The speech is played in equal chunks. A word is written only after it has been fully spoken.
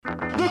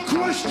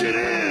question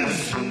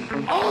is,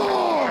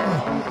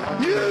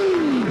 are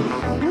you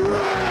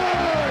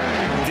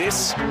ready?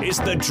 This is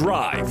The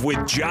Drive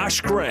with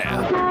Josh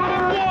Graham.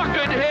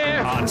 Walking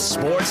here On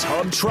Sports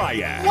Hub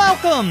Triad.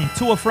 Welcome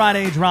to a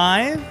Friday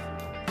Drive,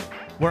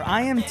 where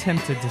I am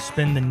tempted to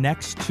spend the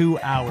next 2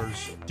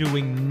 hours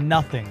doing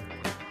nothing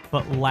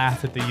but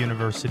laugh at the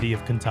University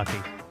of Kentucky.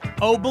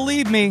 Oh,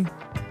 believe me,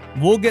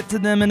 we'll get to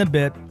them in a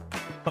bit.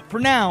 But for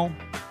now,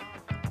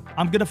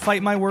 I'm going to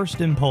fight my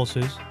worst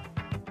impulses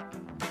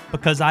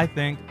because I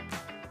think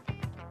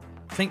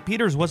St.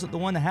 Peter's wasn't the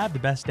one that had the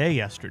best day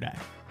yesterday.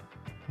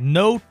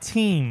 No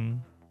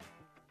team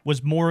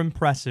was more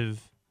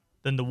impressive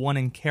than the one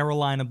in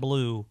Carolina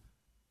blue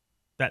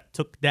that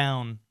took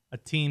down a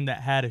team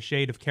that had a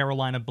shade of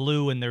Carolina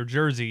blue in their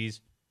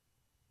jerseys,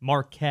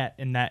 Marquette,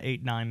 in that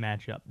 8-9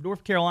 matchup.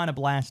 North Carolina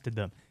blasted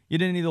them. You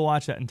didn't need to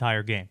watch that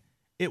entire game.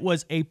 It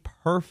was a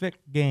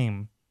perfect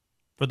game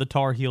for the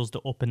Tar Heels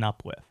to open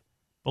up with.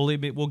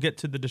 Believe me, we'll get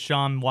to the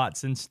Deshaun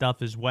Watson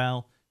stuff as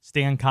well.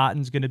 Stan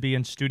Cotton's going to be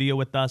in studio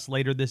with us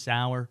later this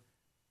hour.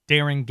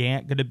 Darin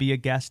Gantt going to be a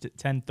guest at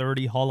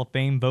 10:30, Hall of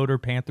Fame voter,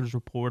 Panthers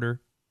reporter.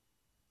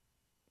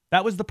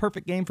 That was the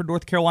perfect game for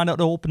North Carolina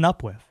to open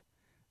up with.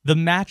 The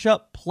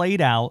matchup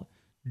played out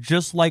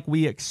just like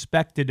we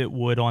expected it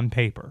would on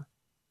paper.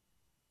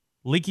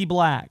 Leaky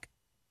Black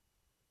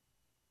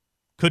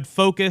could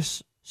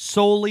focus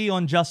solely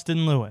on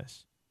Justin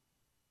Lewis,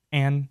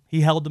 and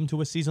he held them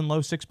to a season-low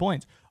 6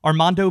 points.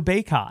 Armando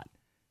Bacot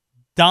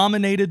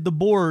dominated the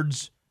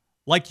boards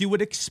like you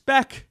would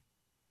expect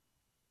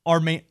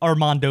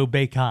Armando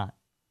Bacot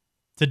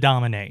to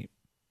dominate.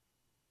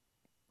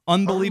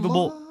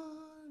 Unbelievable.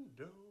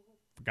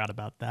 Forgot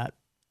about that.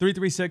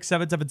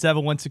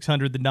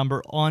 336-777-1600, the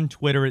number on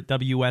Twitter at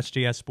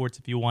WSJS Sports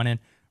if you want in.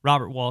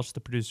 Robert Walsh, the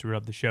producer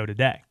of the show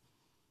today.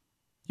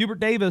 Hubert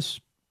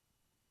Davis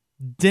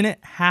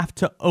didn't have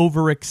to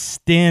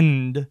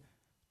overextend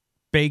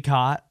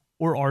Bacot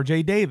or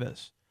RJ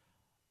Davis.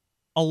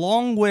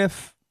 Along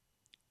with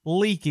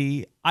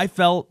Leaky, I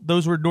felt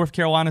those were North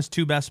Carolina's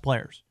two best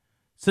players.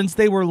 Since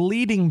they were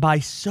leading by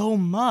so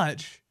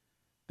much,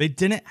 they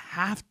didn't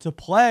have to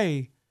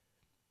play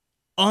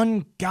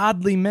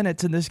ungodly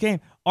minutes in this game.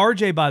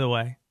 RJ, by the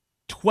way,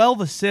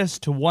 12 assists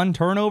to 1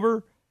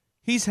 turnover.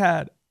 He's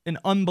had an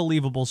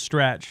unbelievable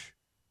stretch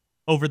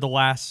over the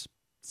last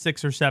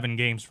 6 or 7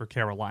 games for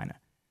Carolina.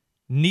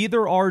 Neither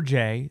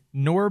RJ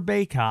nor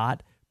Bacot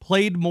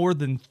played more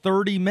than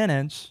 30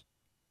 minutes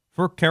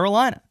for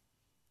Carolina.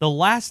 The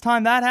last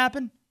time that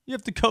happened, you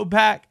have to go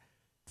back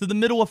to the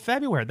middle of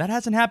February. That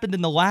hasn't happened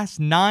in the last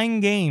 9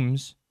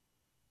 games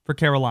for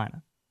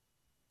Carolina.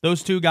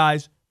 Those two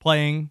guys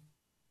playing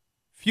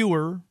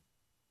fewer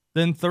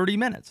than 30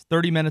 minutes.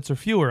 30 minutes or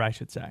fewer, I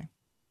should say.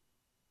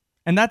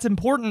 And that's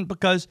important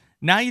because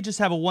now you just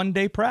have a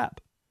one-day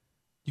prep.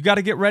 You got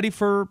to get ready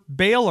for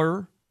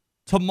Baylor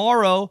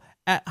tomorrow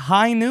at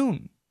high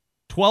noon,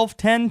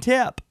 12:10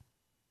 tip.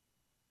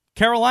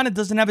 Carolina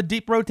doesn't have a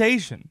deep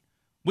rotation.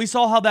 We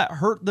saw how that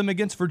hurt them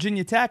against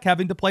Virginia Tech,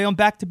 having to play on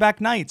back-to-back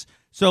nights.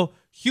 So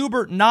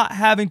Hubert not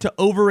having to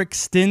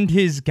overextend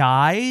his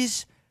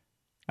guys,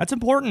 that's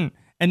important.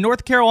 And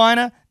North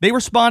Carolina, they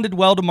responded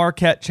well to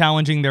Marquette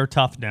challenging their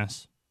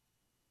toughness.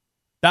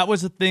 That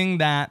was a thing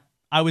that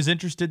I was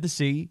interested to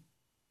see.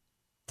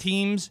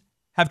 Teams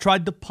have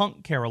tried to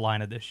punk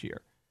Carolina this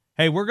year.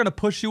 Hey, we're going to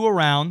push you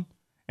around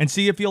and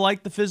see if you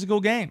like the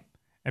physical game.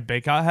 And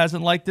Bacot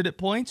hasn't liked it at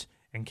points,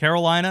 and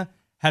Carolina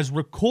has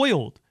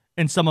recoiled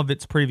in some of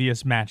its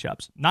previous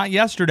matchups. Not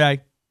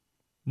yesterday.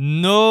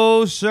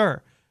 No,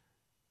 sir.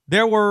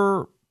 There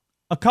were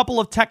a couple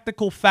of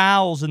technical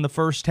fouls in the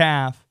first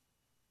half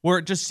where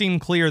it just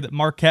seemed clear that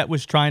Marquette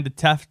was trying to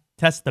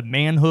test the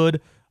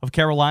manhood of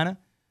Carolina.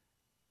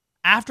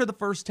 After the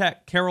first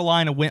tech,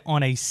 Carolina went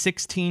on a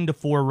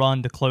 16-4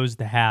 run to close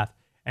the half,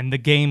 and the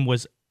game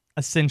was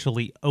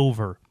essentially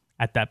over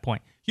at that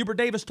point. Hubert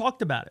Davis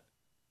talked about it.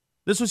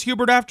 This was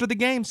Hubert after the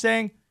game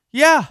saying,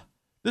 yeah,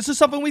 this is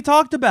something we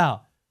talked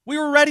about. We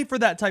were ready for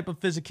that type of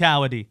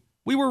physicality.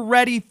 We were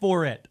ready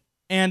for it,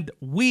 and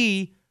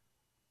we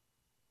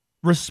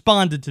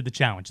responded to the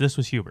challenge. This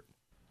was Hubert.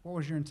 What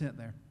was your intent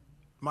there?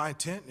 My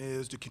intent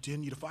is to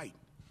continue to fight.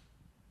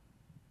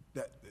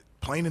 That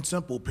plain and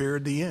simple,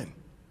 period, the end.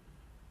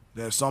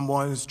 That if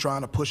someone's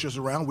trying to push us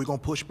around, we're going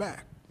to push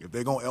back. If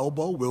they're going to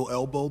elbow, we'll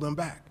elbow them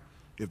back.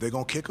 If they're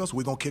going to kick us,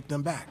 we're going to kick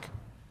them back.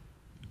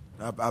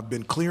 I've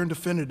been clear and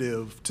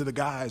definitive to the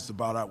guys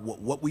about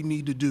what we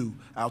need to do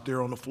out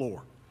there on the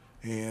floor.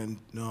 And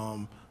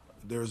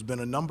there's been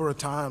a number of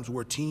times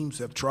where teams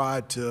have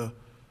tried to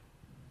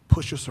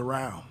push us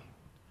around.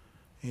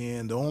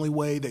 And the only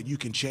way that you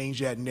can change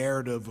that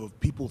narrative of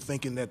people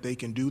thinking that they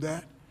can do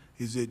that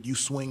is that you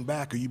swing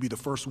back or you be the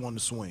first one to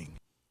swing.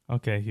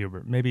 Okay,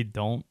 Hubert, maybe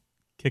don't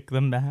kick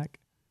them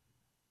back.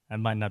 That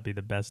might not be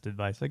the best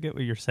advice. I get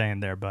what you're saying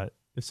there, but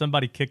if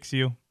somebody kicks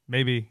you,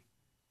 maybe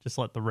just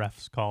let the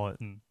refs call it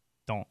and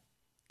don't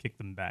kick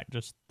them back.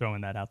 Just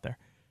throwing that out there.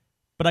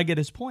 But I get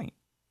his point.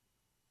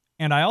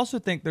 And I also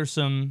think there's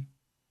some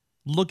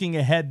looking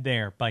ahead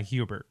there by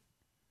Hubert.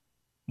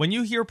 when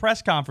you hear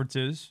press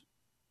conferences,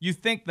 you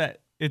think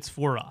that it's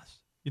for us.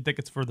 You think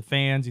it's for the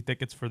fans. You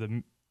think it's for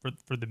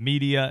the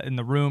media in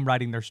the room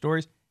writing their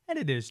stories, and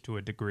it is to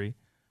a degree.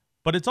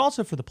 But it's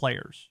also for the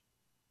players,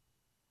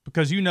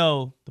 because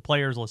the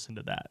players listen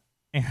to that.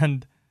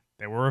 And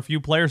there were a few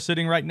players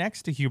sitting right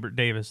next to Hubert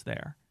Davis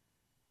there.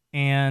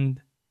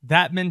 And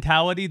that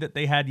mentality that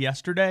they had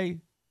yesterday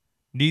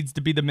needs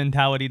to be the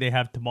mentality they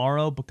have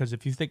tomorrow, because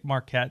if you think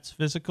Marquette's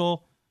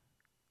physical,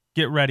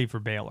 get ready for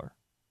Baylor,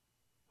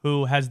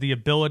 who has the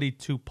ability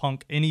to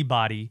punk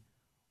anybody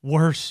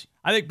worse.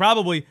 I think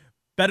probably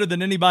better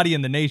than anybody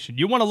in the nation.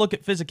 You want to look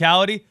at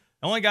physicality?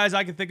 The only guys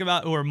I can think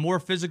about who are more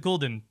physical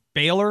than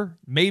Baylor,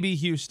 maybe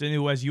Houston,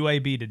 who has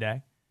UAB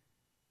today.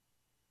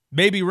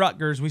 Maybe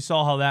Rutgers. We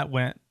saw how that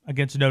went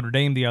against Notre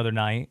Dame the other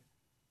night.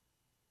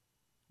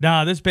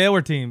 Nah, this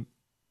Baylor team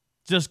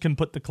just can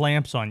put the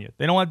clamps on you.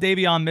 They don't have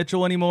Davion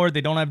Mitchell anymore.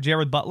 They don't have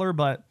Jared Butler,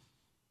 but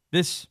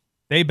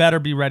they better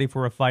be ready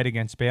for a fight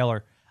against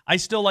Baylor. I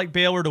still like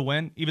Baylor to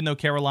win, even though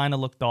Carolina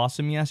looked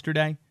awesome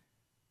yesterday.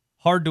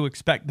 Hard to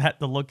expect that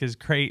to look as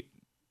great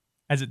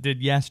as it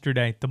did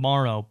yesterday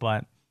tomorrow,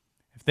 but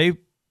if they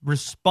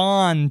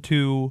respond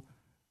to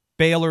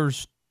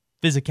Baylor's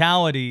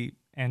physicality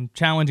and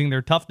challenging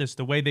their toughness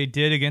the way they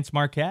did against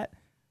Marquette,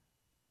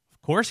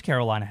 of course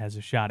Carolina has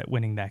a shot at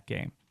winning that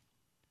game.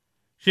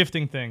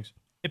 Shifting things.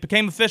 It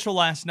became official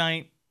last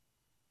night.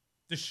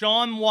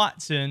 Deshaun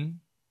Watson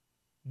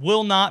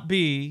will not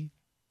be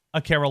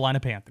a Carolina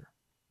Panther.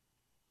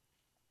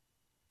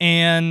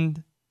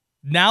 And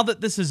now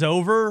that this is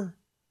over,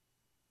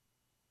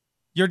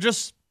 you're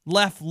just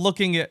left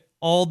looking at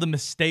all the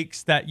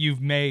mistakes that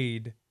you've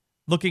made,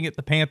 looking at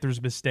the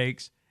Panthers'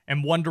 mistakes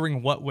and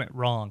wondering what went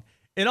wrong.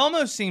 It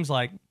almost seems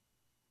like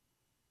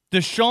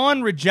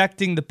Deshaun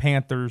rejecting the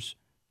Panthers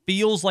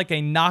feels like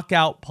a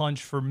knockout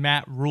punch for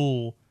Matt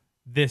Rule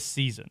this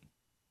season.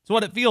 It's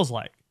what it feels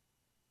like.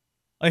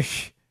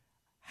 Like,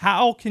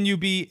 how can you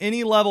be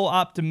any level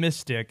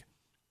optimistic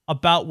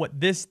about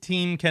what this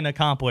team can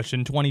accomplish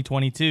in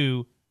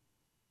 2022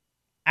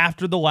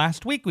 after the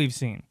last week we've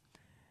seen?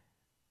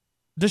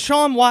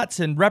 Deshaun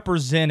Watson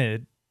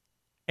represented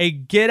a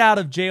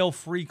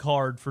get-out-of-jail-free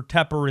card for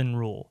Tepper and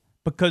Rule,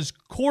 because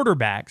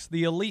quarterbacks,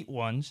 the elite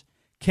ones,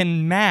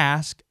 can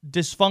mask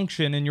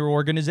dysfunction in your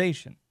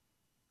organization.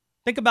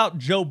 Think about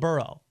Joe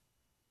Burrow.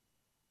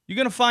 You're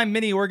going to find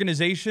many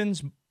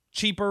organizations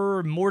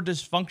cheaper, more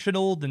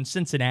dysfunctional than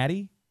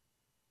Cincinnati?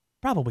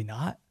 Probably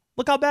not.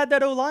 Look how bad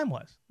that O-line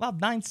was. Allowed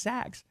 9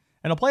 sacks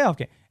in a playoff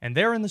game. And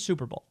they're in the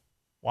Super Bowl.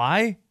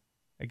 Why?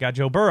 They got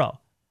Joe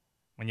Burrow.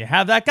 When you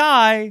have that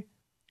guy,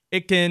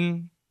 it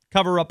can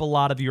cover up a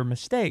lot of your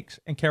mistakes.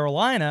 And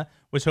Carolina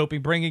was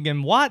hoping bringing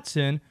in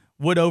Watson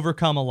would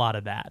overcome a lot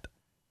of that.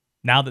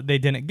 Now that they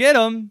didn't get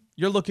him,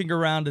 you're looking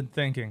around and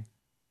thinking,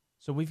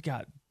 so we've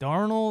got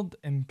Darnold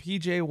and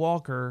P.J.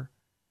 Walker,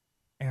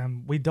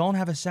 and we don't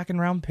have a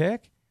second-round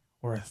pick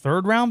or a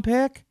third-round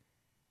pick,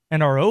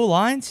 and our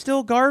O-line's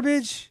still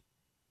garbage,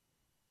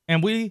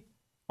 and we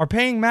are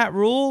paying Matt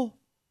Rule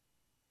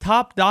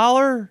top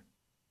dollar,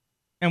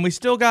 and we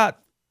still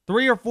got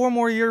 3 or 4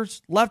 more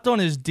years left on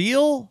his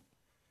deal?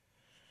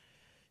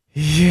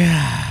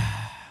 Yeah.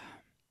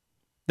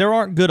 There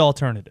aren't good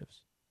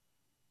alternatives.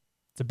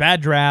 It's a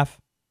bad draft.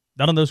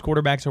 None of those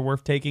quarterbacks are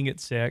worth taking at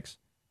 6.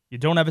 You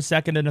don't have a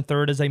second and a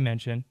third, as I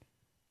mentioned.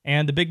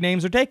 And the big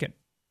names are taken.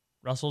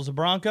 Russell's a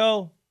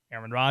Bronco.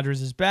 Aaron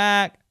Rodgers is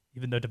back,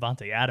 even though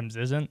Devontae Adams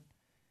isn't.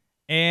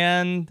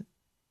 And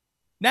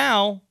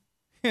now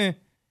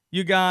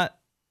you got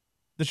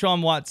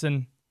Deshaun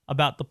Watson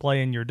about to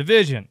play in your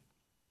division.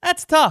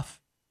 That's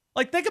tough.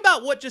 Like, think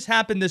about what just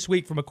happened this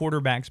week from a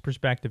quarterback's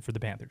perspective for the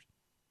Panthers.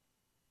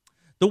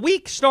 The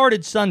week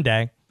started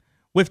Sunday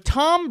with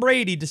Tom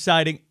Brady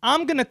deciding,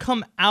 I'm going to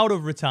come out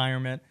of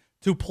retirement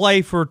to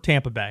play for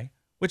Tampa Bay,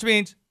 which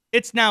means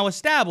it's now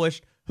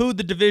established who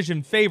the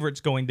division favorite's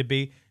going to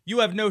be. You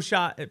have no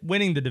shot at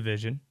winning the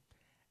division.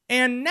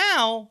 And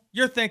now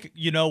you're thinking,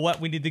 you know what?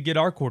 We need to get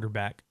our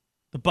quarterback.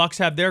 The Bucs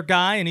have their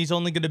guy, and he's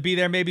only going to be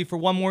there maybe for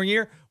 1 more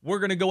year. We're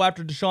going to go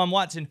after Deshaun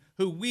Watson,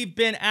 who we've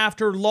been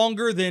after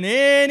longer than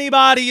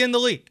anybody in the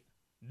league.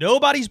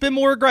 Nobody's been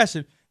more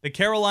aggressive than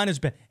Carolina's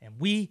been. And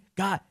we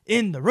got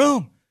in the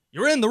room.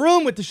 You're in the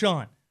room with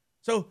Deshaun.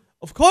 So,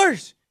 of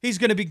course, he's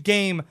going to be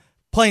game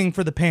playing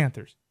for the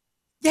Panthers.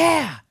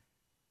 Yeah.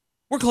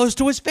 We're close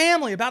to his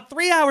family, about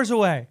 3 hours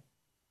away.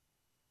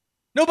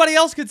 Nobody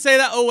else could say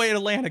that. Oh, wait,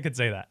 Atlanta could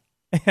say that.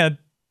 And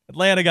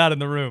Atlanta got in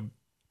the room.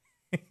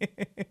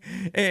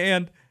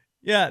 And,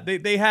 yeah,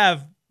 they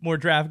have more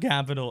draft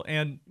capital.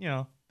 And, you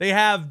know, they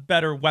have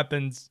better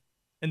weapons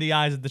in the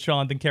eyes of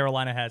Deshaun than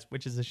Carolina has,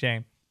 which is a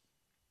shame.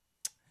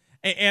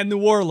 And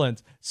New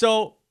Orleans.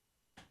 So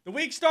the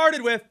week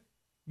started with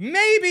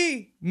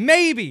maybe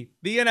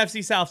the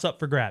NFC South's up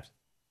for grabs.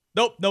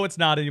 Nope, no, it's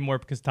not anymore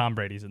because Tom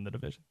Brady's in the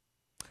division.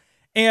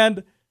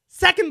 And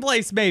second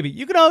place, maybe.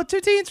 You can know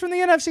 2 teams from the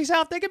NFC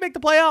South, they can make the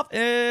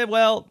playoff.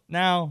 Well,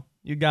 now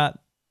you got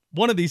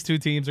one of these 2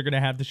 teams are going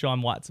to have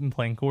Deshaun Watson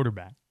playing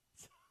quarterback.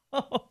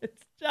 So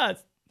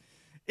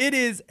it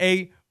is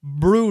a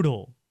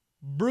brutal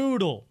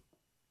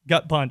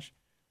gut punch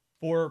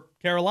for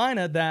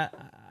Carolina that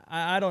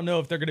I don't know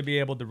if they're going to be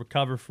able to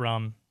recover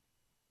from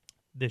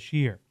this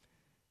year.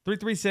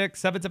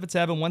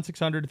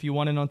 336-777-1600 if you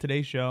want in on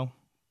today's show.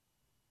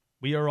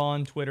 We are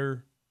on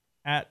Twitter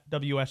at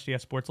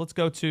WSGS Sports. Let's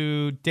go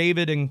to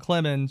David and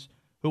Clemens,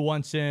 who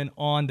wants in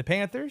on the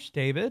Panthers.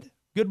 David,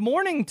 good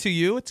morning to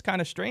you. It's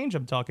kind of strange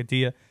I'm talking to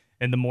you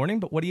in the morning,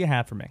 but what do you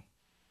have for me?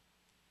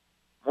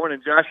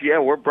 Morning, Josh. Yeah,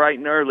 we're bright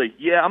and early.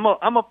 Yeah, I'm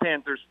a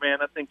Panthers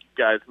fan. I think you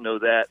guys know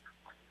that.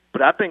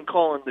 But I've been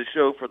calling the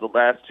show for the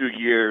last 2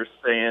 years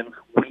saying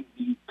we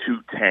need to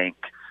tank.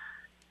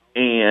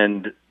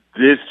 And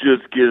this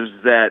just gives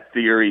that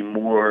theory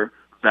more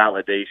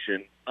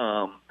validation.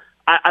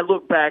 I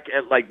look back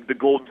at, like, the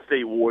Golden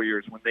State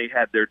Warriors when they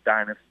had their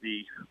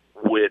dynasty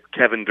with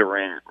Kevin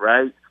Durant,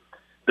 right?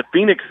 The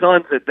Phoenix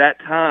Suns at that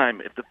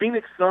time, if the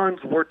Phoenix Suns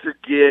were to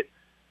get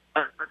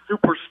a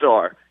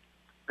superstar,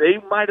 they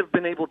might have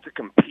been able to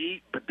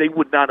compete, but they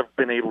would not have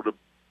been able to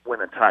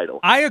win a title.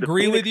 I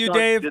agree with you, Suns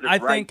Dave. did it I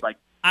right, think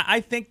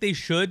I think they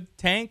should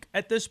tank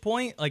at this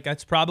point. Like,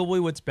 that's probably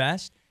what's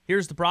best.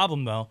 Here's the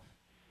problem, though.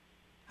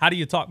 How do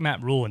you talk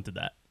Matt Rule into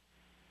that?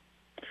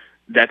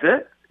 That's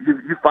it.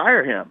 You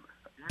fire him.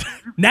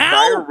 Now?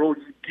 Fire Rule,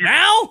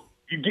 Now?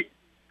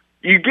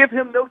 You give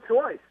him no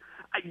choice.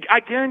 I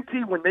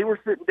guarantee when they were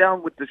sitting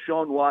down with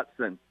Deshaun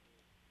Watson,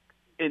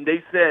 and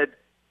they said,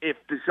 if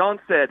Deshaun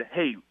said,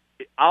 hey,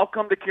 I'll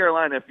come to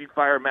Carolina if you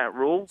fire Matt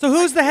Rule. So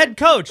who's the head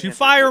coach? You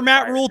fire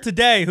Matt Rule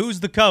today.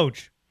 Who's the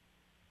coach?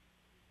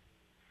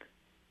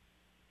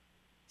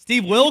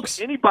 Steve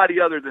Wilkes? Anybody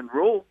other than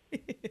Rule.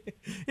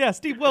 Yeah,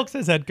 Steve Wilkes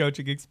has head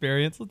coaching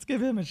experience. Let's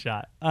give him a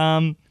shot.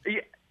 Yeah,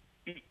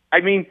 I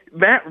mean,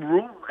 Matt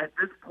Rule at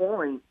this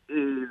point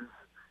is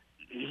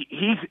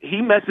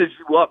he messes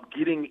you up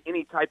getting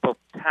any type of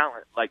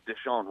talent like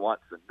Deshaun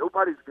Watson.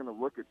 Nobody's going to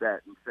look at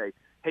that and say,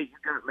 hey, you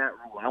got Matt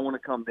Rule. I want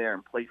to come there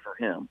and play for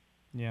him.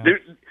 Yeah.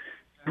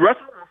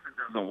 Russell Wilson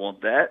doesn't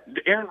want that.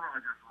 Aaron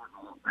Rodgers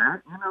wouldn't want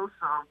that.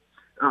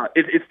 So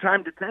it's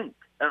time to tank.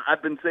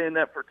 I've been saying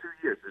that for 2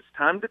 years. It's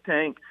time to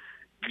tank.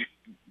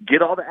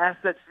 Get all the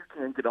assets you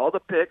can. Get all the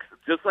picks,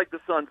 just like the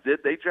Suns did.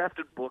 They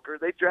drafted Booker.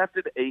 They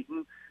drafted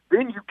Ayton.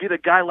 Then you get a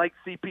guy like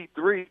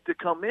CP3 to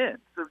come in.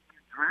 So you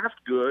draft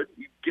good.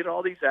 You get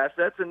all these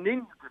assets, and then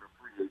you get a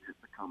free agent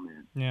to come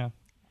in. Yeah.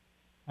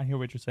 I hear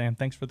what you're saying.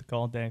 Thanks for the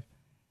call, Dave.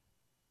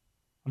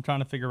 I'm trying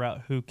to figure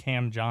out who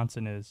Cam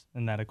Johnson is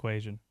in that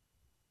equation.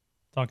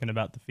 Talking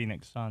about the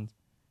Phoenix Suns.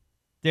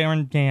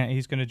 Darin Gantt,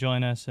 he's going to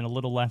join us in a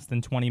little less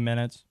than 20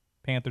 minutes.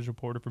 Panthers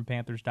reporter from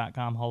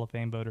Panthers.com, Hall of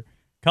Fame voter.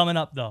 Coming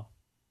up, though,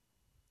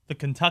 the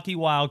Kentucky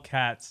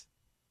Wildcats.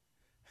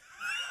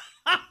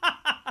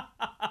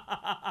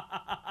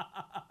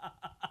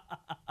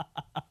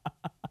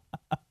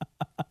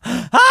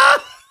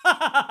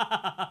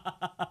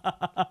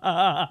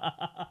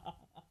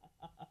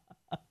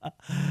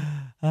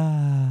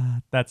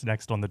 That's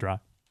next on The Drive.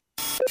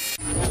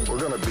 We're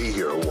going to be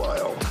here a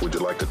while. Would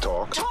you like to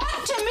talk?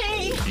 Talk to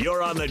me!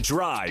 You're on The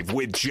Drive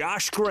with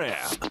Josh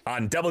Graham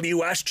on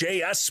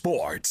WSJS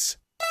Sports.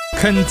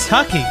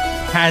 Kentucky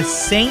has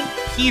St.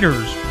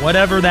 Peter's,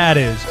 whatever that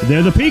is.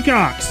 They're the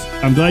Peacocks.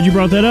 I'm glad you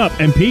brought that up.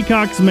 And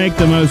Peacocks make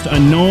the most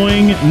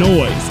annoying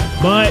noise,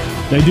 but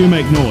they do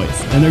make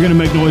noise, and they're going to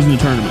make noise in the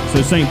tournament.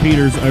 So St.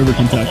 Peter's over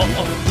Kentucky.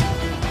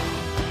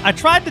 I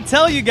tried to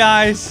tell you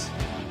guys,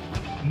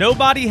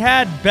 nobody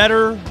had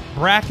better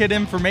bracket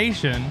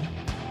information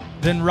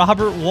than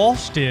Robert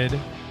Walsh did.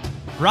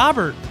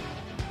 Robert,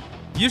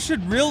 you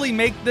should really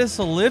make this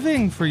a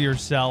living for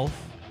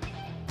yourself,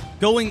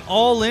 going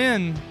all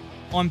in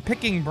on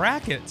picking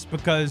brackets,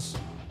 because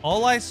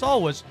all I saw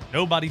was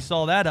nobody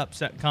saw that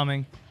upset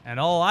coming, and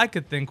all I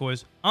could think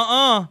was,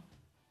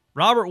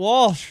 Robert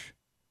Walsh,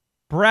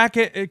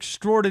 bracket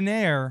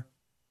extraordinaire.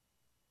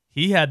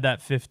 He had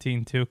that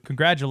 15 too.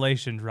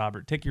 Congratulations,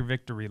 Robert. Take your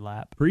victory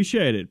lap.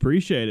 Appreciate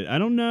it. I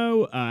don't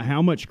know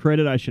how much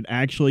credit I should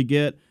actually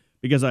get,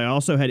 because I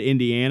also had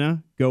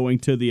Indiana going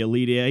to the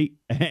Elite Eight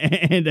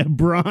and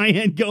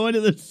Brian going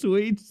to the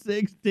Sweet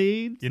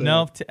 16. You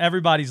know,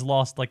 everybody's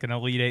lost like an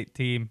Elite Eight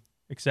team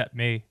except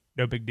me.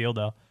 No big deal,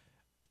 though.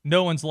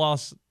 No one's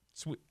lost.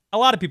 A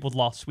lot of people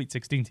lost Sweet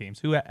 16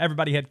 teams.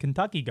 Everybody had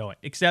Kentucky going,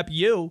 except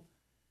you.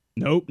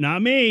 Nope,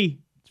 not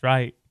me. That's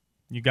right.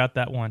 You got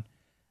that one.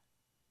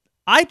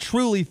 I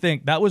truly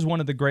think that was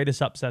one of the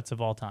greatest upsets of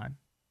all time.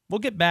 We'll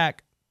get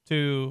back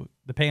to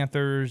the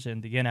Panthers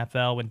and the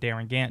NFL when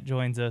Darin Gantt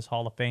joins us,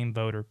 Hall of Fame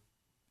voter,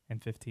 in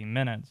 15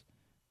 minutes.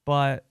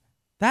 But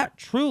that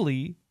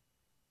truly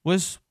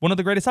was one of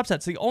the greatest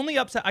upsets. The only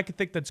upset I could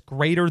think that's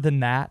greater than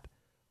that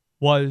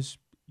was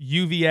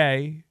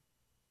UVA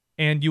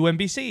and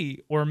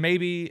UMBC, or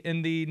maybe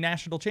in the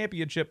national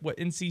championship what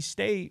NC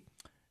State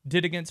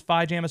did against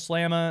Phi Gamma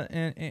Slamma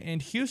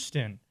and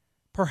Houston.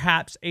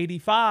 Perhaps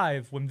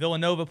 85 when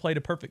Villanova played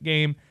a perfect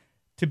game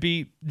to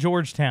beat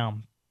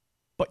Georgetown.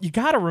 But you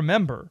got to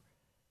remember,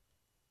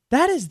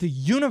 that is the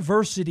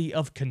University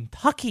of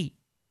Kentucky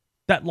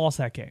that lost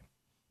that game.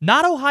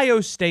 Not Ohio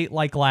State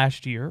like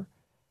last year.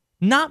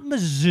 not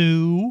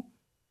Mizzou,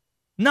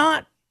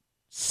 not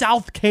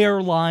South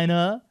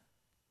Carolina,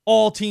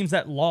 all teams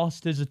that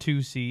lost as a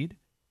 2 seed.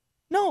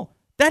 No,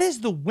 that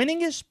is the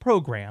winningest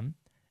program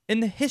in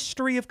the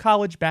history of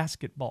college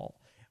basketball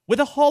with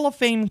a Hall of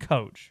Fame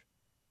coach.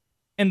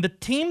 And the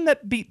team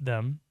that beat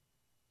them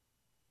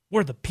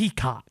were the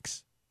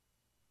Peacocks.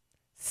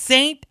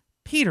 St.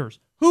 Peter's,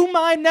 whom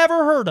I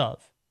never heard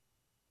of.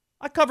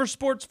 I cover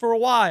sports for a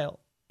while,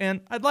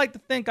 and I'd like to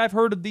think I've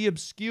heard of the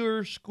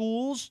obscure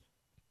schools.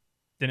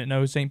 Didn't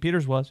know who St.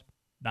 Peter's was.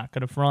 Not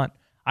going to front.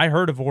 I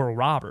heard of Oral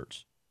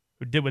Roberts,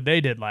 who did what they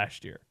did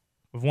last year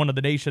with one of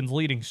the nation's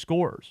leading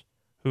scorers,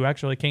 who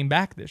actually came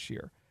back this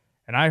year.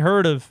 And I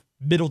heard of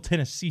Middle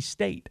Tennessee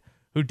State,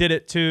 who did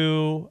it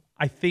to,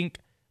 I think,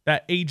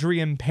 that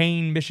Adrian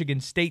Payne Michigan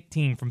State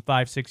team from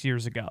 5-6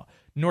 years ago.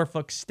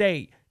 Norfolk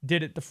State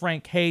did it to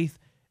Frank Haith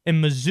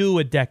and Mizzou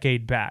a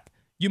decade back.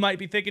 You might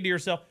be thinking to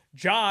yourself,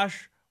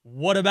 Josh,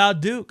 what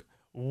about Duke?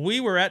 We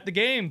were at the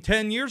game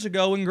 10 years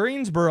ago in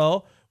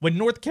Greensboro when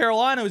North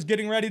Carolina was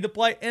getting ready to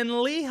play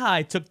and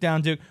Lehigh took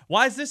down Duke.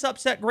 Why is this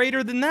upset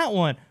greater than that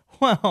one?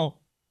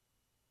 Well,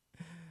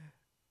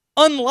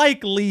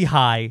 unlike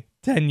Lehigh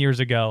 10 years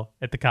ago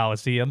at the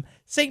Coliseum,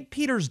 St.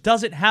 Peter's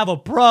doesn't have a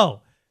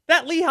pro.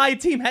 That Lehigh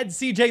team had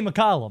C.J.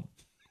 McCollum.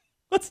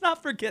 Let's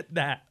not forget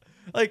that.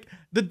 Like,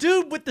 the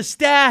dude with the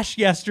stash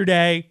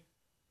yesterday,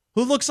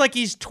 who looks like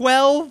he's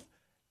 12,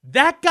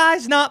 that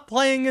guy's not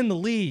playing in the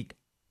league.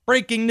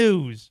 Breaking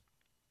news.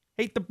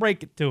 Hate to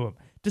break it to him.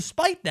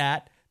 Despite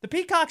that, the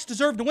Peacocks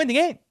deserved to win the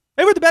game.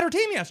 They were the better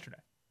team yesterday.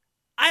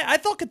 I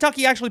thought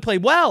Kentucky actually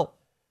played well,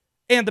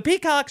 and the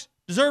Peacocks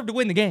deserved to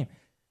win the game.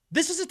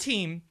 This is a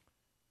team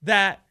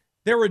that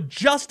their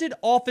adjusted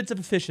offensive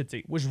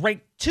efficiency was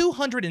ranked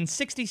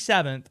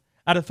 267th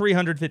out of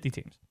 350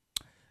 teams.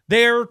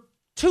 Their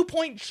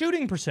two-point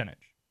shooting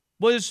percentage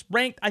was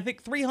ranked, I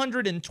think,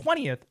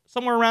 320th,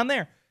 somewhere around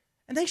there.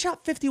 And they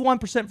shot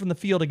 51% from the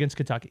field against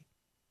Kentucky.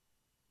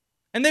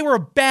 And they were a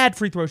bad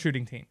free throw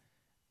shooting team.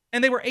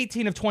 And they were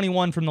 18 of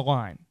 21 from the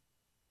line.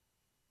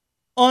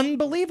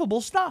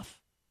 Unbelievable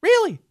stuff.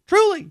 Really,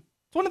 truly.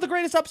 It's one of the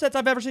greatest upsets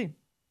I've ever seen.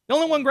 The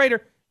only one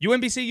greater,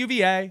 UMBC,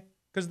 UVA,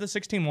 because of the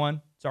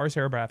 16-1. Sorry,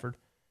 Sarah Bradford.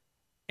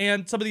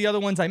 And some of the other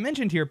ones I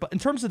mentioned here. But in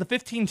terms of the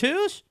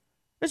 15-2s,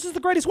 this is the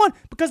greatest one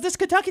because this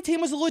Kentucky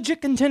team was a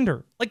legit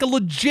contender. Like a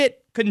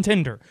legit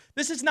contender.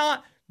 This is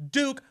not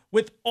Duke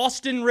with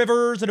Austin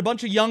Rivers and a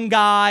bunch of young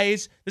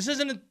guys. This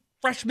isn't a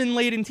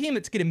freshman-laden team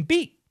that's getting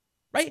beat,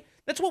 right?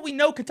 That's what we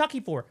know Kentucky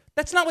for.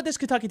 That's not what this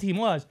Kentucky team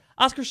was.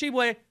 Oscar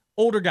Tshiebwe,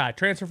 older guy,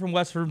 transfer from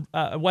West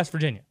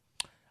Virginia.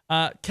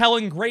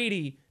 Kellen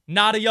Grady,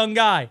 not a young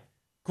guy.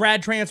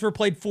 Grad transfer,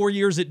 played 4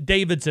 years at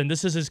Davidson.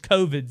 This is his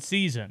COVID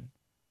season.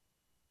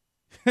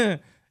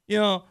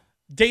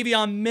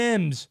 Davion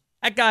Mims,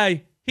 that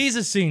guy, he's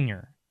a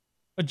senior.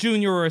 A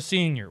junior or a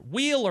senior.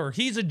 Wheeler,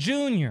 he's a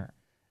junior.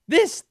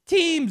 This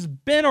team's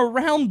been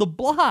around the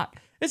block.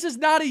 This is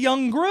not a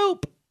young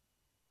group.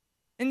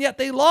 And yet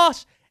they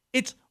lost.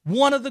 It's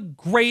one of the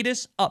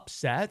greatest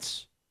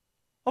upsets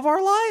of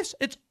our lives.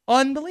 It's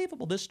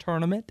unbelievable. This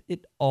tournament,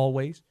 it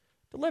always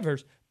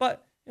delivers.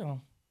 But,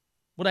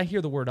 when I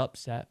hear the word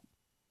upset,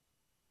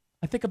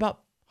 I think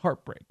about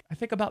heartbreak. I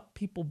think about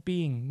people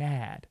being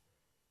mad.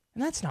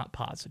 And that's not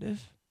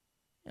positive,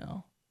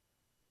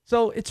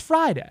 So it's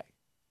Friday.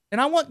 And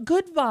I want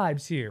good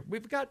vibes here.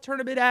 We've got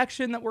tournament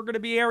action that we're going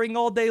to be airing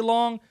all day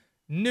long,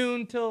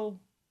 noon till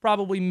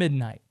probably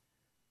midnight.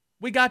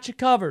 We got you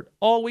covered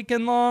all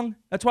weekend long.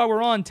 That's why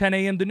we're on 10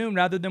 a.m. to noon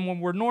rather than when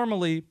we're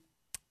normally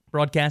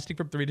broadcasting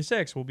from 3 to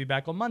 6. We'll be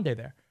back on Monday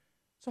there.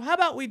 So how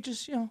about we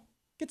just,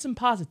 get some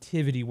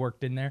positivity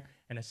worked in there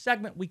in a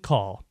segment we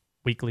call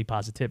Weekly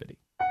Positivity.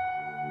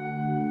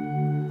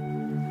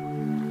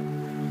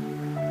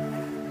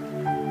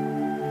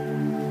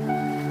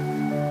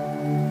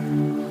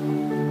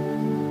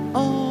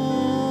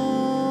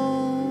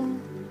 Oh,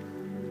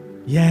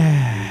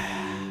 yeah.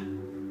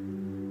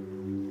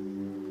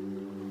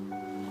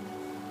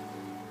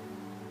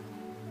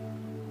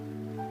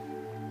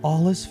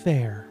 All is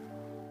fair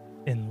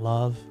in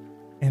love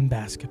and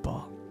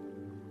basketball.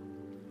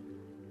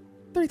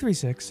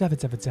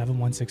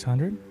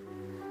 336-777-1600.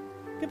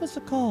 Give us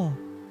a call.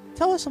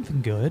 Tell us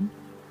something good.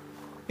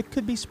 It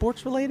could be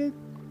sports related.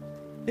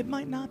 It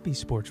might not be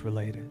sports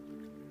related.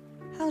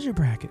 How's your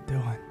bracket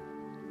doing?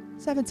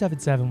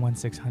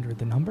 777-1600,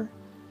 the number.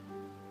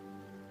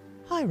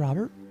 Hi,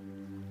 Robert.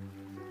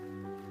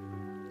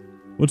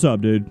 What's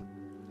up, dude?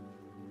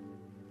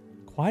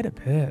 Quite a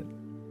bit.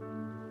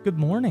 Good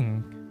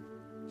morning.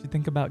 Did you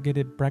think about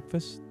getting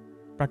breakfast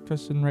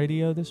and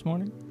radio this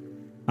morning?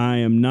 I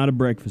am not a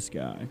breakfast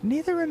guy.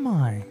 Neither am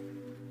I.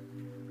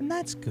 And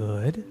that's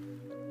good.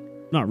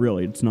 Not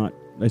really. It's not.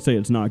 They say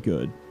it's not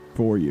good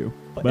for you.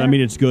 But I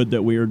mean, it's good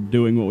that we are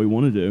doing what we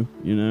want to do,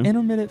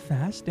 Intermittent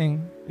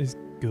fasting is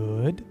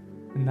good.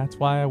 And that's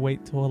why I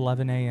wait till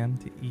 11 a.m.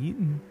 to eat.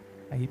 And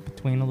I eat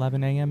between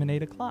 11 a.m. and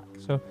 8 o'clock.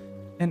 So,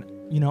 and,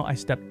 I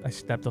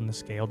stepped on the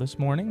scale this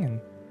morning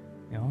and,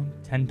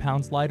 10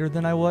 pounds lighter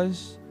than I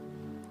was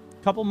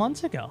a couple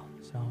months ago.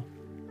 So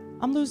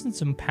I'm losing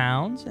some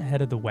pounds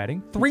ahead of the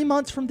wedding. 3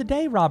 months from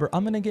today, Robert,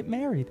 I'm going to get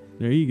married.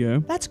 There you go.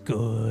 That's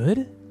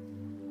good.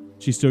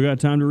 She's still got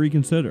time to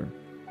reconsider.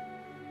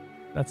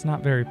 That's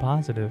not very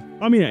positive.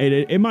 I mean,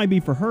 it might be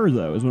for her,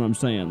 though, is what I'm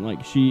saying. Like,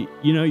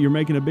 you're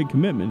making a big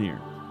commitment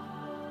here.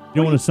 You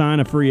don't want to sign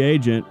a free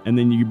agent, and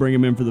then you bring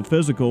him in for the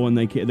physical, and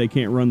they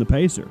can't run the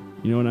pacer.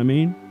 You know what I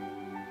mean?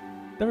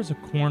 There was a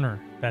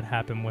corner that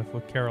happened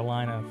with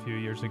Carolina a few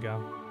years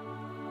ago.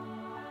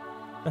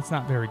 That's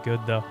not very good,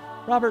 though.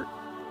 Robert,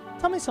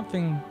 tell me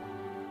something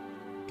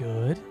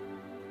good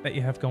that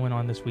you have going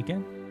on this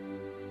weekend.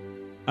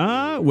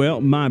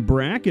 Well, my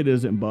bracket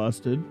isn't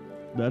busted.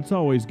 That's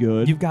always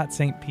good. You've got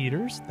St.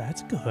 Peter's.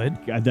 That's good.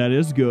 That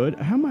is good.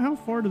 How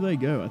far do they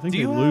go? I think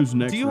they lose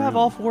next round. Do you have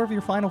all 4 of your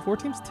Final Four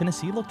teams?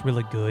 Tennessee looked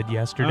really good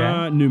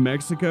yesterday. New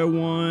Mexico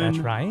won. That's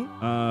right.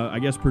 I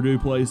guess Purdue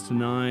plays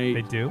tonight.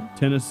 They do.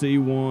 Tennessee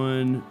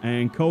won,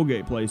 and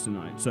Colgate plays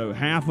tonight. So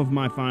half of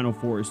my Final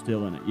Four is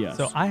still in it, yes.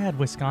 So I had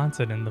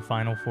Wisconsin in the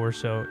Final Four,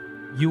 so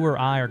you or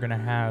I are going to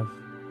have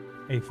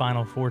a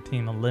Final Four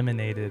team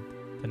eliminated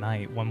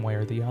tonight one way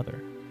or the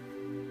other.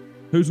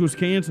 Who's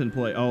Wisconsin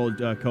play? Oh,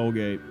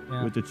 Colgate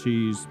with the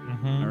cheese.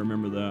 Mm-hmm. I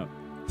remember that.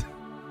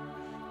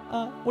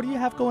 What do you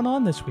have going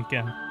on this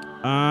weekend?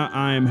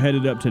 I'm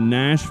headed up to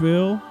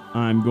Nashville.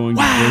 I'm going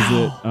to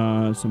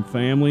visit some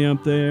family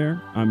up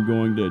there. I'm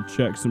going to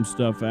check some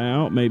stuff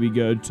out. Maybe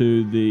go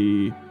to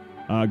the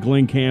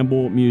Glenn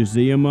Campbell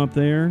Museum up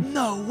there.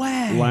 No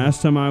way.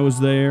 Last time I was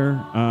there,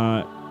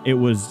 it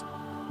was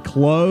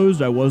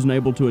closed. I wasn't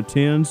able to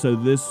attend, so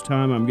this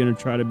time I'm going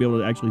to try to be able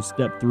to actually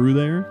step through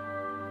there.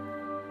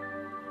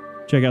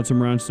 Check out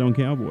some Rhinestone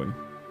Cowboy.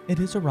 It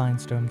is a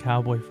Rhinestone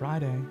Cowboy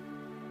Friday.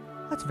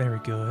 That's very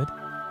good.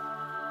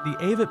 The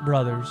Avett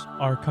brothers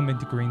are coming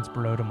to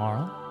Greensboro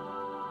tomorrow.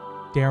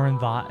 Darin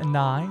Gantt and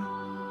I,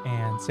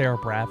 and Sarah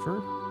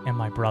Bradford, and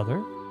my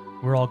brother,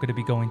 we're all going to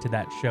be going to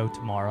that show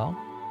tomorrow.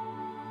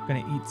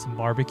 Going to eat some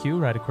barbecue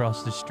right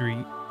across the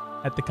street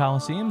at the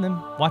Coliseum,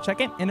 then watch that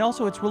game. And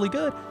also, it's really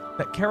good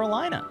that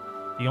Carolina,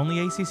 the only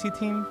ACC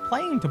team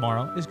playing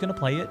tomorrow, is going to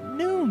play at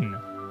noon.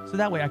 So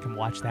that way I can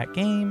watch that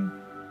game,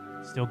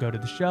 still go to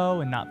the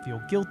show and not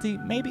feel guilty.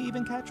 Maybe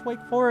even catch Wake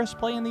Forest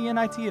playing the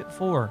NIT at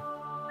 4.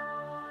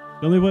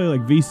 Don't they play like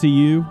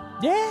VCU?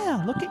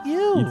 Yeah, look at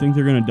you. You think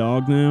they're going to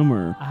dog them?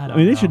 Or I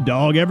mean, they should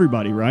dog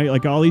everybody, right?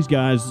 Like all these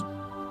guys,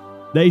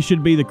 they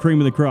should be the cream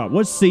of the crop.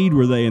 What seed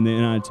were they in the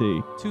NIT?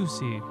 2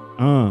 seed.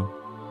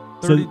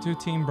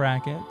 32-team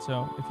bracket.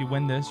 So if you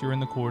win this, you're in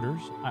the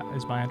quarters,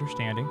 is my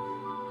understanding.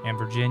 And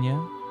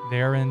Virginia,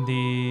 they're in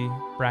the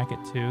bracket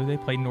 2. They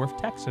played North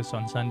Texas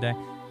on Sunday.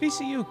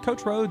 VCU,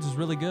 Coach Rhodes is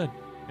really good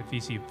at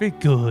VCU. Very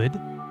good.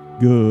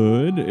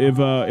 Good.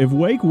 If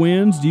Wake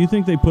wins, do you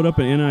think they put up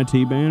an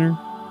NIT banner?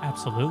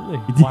 Absolutely.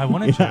 Why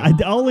wouldn't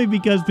you? Only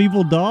because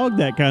people dog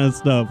that kind of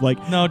stuff. Like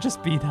no,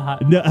 just be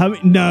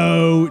that.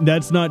 No,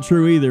 that's not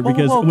true either.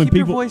 Because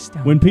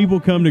when people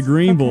come to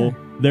Greenville,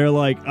 they're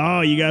like,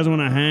 "Oh, you guys want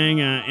to hang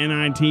a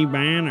NIT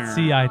banner?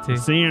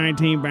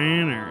 CIT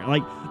banner."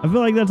 Like I feel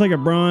like that's like a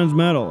bronze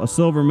medal, a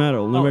silver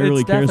medal. Nobody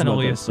really cares about that. It's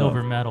definitely a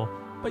silver medal.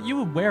 But you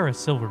would wear a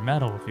silver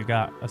medal if you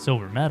got a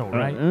silver medal,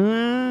 right?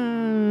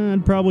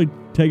 I'd probably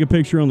take a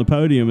picture on the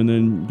podium and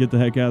then get the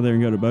heck out of there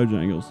and go to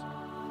Bojangles.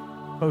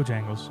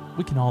 Bojangles.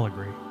 We can all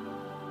agree.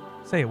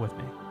 Say it with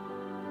me.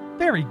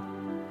 Very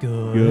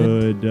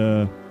good.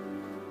 Good.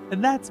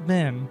 And that's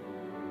been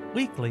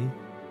Weekly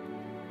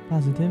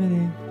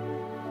Positivity.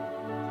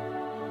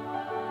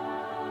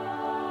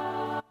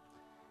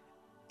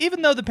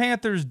 Even though the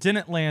Panthers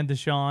didn't land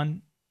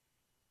Deshaun,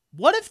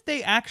 what if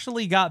they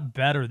actually got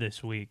better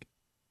this week?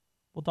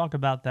 We'll talk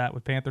about that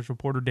with Panthers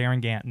reporter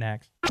Darin Gantt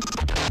next.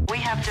 We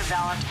have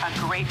developed a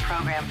great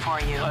program for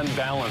you.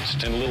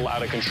 Unbalanced and a little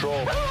out of control.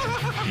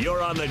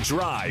 You're on The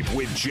Drive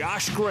with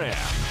Josh Graham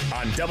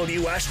on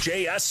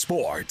WSJS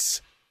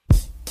Sports.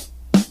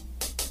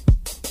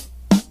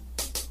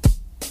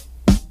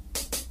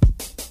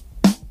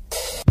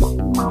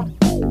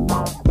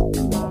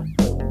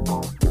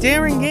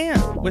 Darin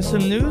Gantt with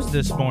some news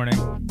this morning.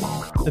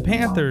 The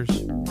Panthers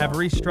have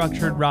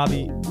restructured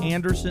Robbie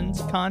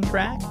Anderson's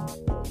contract,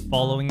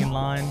 following in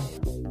line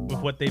with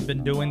what they've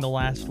been doing the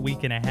last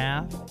week and a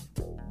half.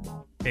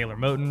 Taylor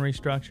Moton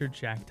restructured,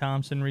 Shaq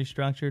Thompson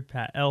restructured,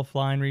 Pat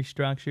Elflein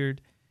restructured,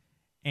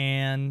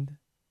 and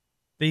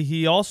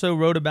he also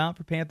wrote about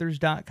for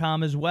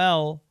Panthers.com as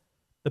well,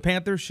 the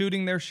Panthers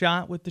shooting their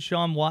shot with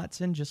Deshaun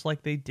Watson, just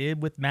like they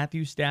did with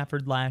Matthew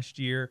Stafford last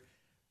year,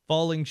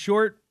 falling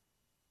short.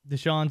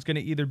 Deshaun's going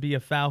to either be a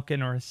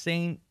Falcon or a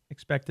Saint,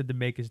 expected to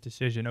make his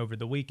decision over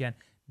the weekend.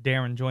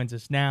 Darin joins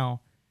us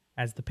now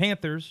as the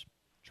Panthers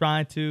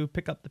try to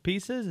pick up the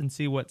pieces and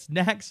see what's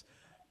next.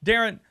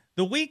 Darin,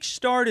 the week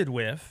started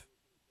with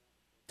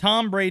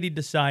Tom Brady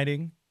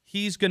deciding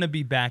he's going to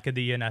be back in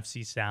the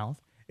NFC South.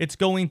 It's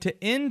going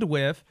to end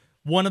with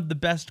one of the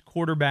best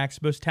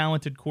quarterbacks, most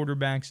talented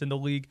quarterbacks in the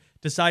league,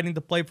 deciding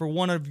to play for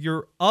one of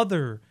your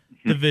other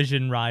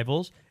division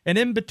rivals. And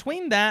in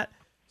between that,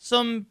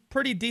 some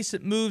pretty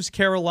decent moves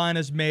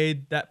Carolina's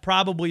made that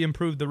probably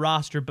improved the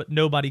roster, but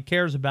nobody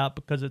cares about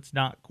because it's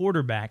not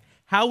quarterback.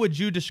 How would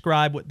you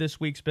describe what this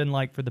week's been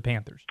like for the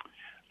Panthers?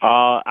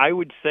 I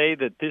would say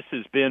that this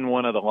has been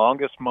one of the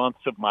longest months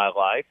of my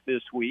life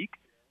this week.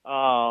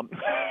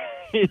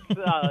 It's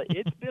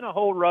been a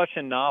whole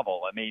Russian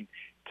novel. I mean,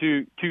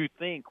 to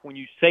think when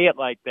you say it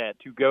like that,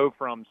 to go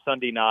from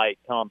Sunday night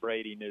Tom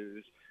Brady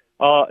news,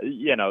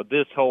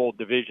 this whole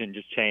division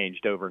just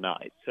changed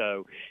overnight.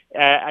 So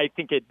I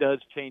think it does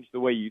change the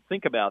way you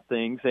think about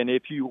things. And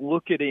if you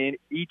look at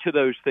each of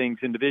those things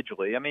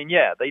individually, I mean,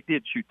 yeah, they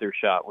did shoot their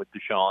shot with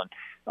Deshaun,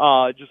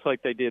 just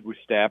like they did with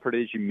Stafford,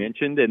 as you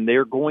mentioned, and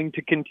they're going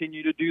to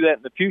continue to do that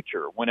in the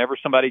future. Whenever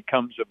somebody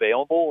comes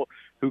available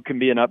who can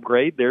be an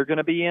upgrade, they're going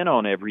to be in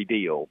on every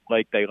deal,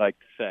 like they like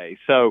to say.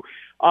 So,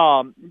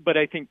 but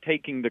I think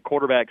taking the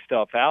quarterback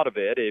stuff out of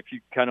it, if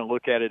you kind of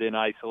look at it in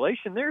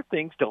isolation, there are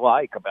things to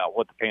like about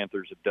what the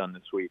Panthers have done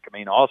this week. I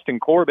mean, Austin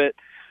Corbett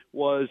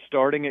was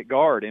starting at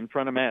guard in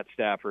front of Matt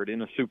Stafford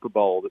in a Super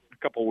Bowl a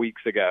couple of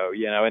weeks ago,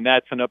 and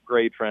that's an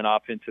upgrade for an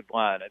offensive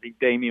line. I think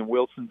Damian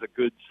Wilson's a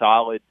good,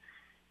 solid,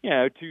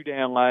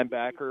 two-down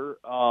linebacker,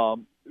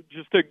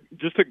 just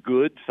a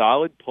good,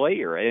 solid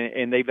player,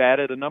 and they've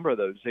added a number of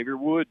those. Xavier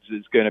Woods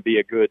is going to be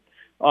a good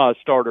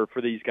starter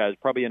for these guys,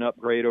 probably an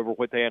upgrade over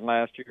what they had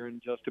last year in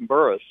Justin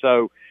Burris.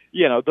 So,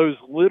 those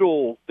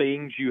little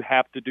things you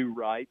have to do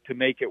right to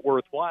make it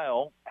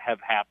worthwhile have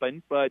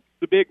happened, but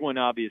the big one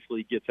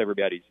obviously gets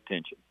everybody's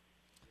attention.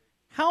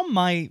 How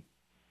might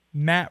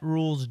Matt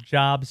Rule's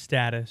job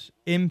status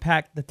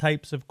impact the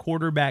types of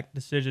quarterback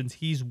decisions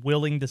he's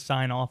willing to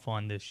sign off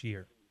on this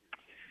year?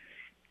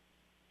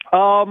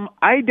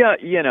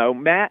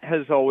 Matt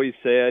has always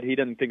said he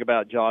doesn't think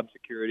about job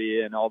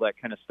security and all that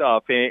kind of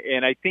stuff.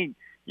 And I think,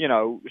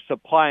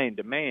 supply and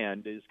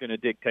demand is going to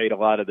dictate a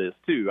lot of this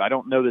too. I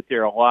don't know that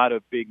there are a lot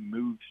of big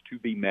moves to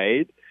be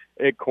made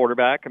at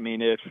quarterback. I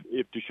mean, if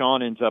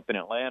Deshaun ends up in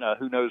Atlanta,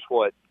 who knows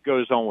what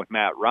goes on with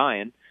Matt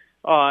Ryan.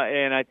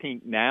 And I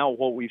think now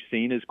what we've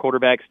seen is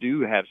quarterbacks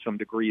do have some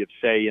degree of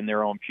say in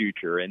their own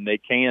future, and they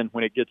can,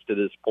 when it gets to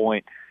this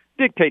point,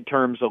 dictate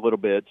terms a little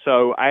bit.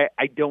 So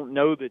I don't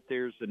know that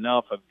there's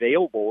enough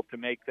available to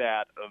make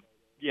that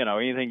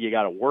anything you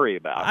got to worry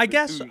about. I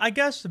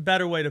guess the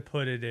better way to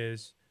put it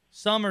is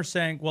some are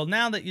saying, well,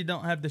 now that you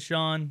don't have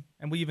Deshaun,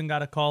 and we even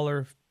got a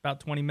caller about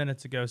 20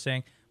 minutes ago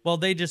saying, well,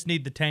 they just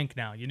need the tank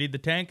now. You need the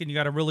tank, and you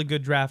got a really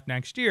good draft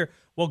next year.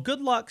 Well,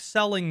 good luck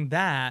selling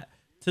that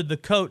to the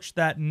coach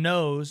that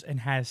knows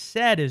and has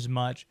said as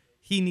much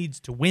he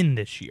needs to win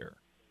this year.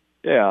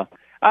 Yeah.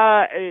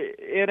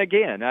 And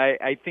again,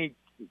 I think,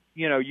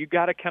 you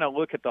got to kind of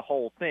look at the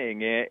whole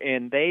thing,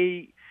 and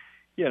they,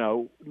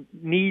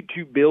 need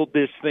to build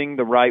this thing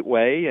the right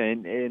way.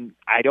 And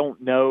I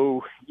don't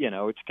know,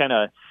 it's kind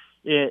of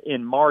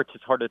in March,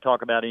 it's hard to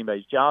talk about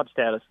anybody's job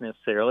status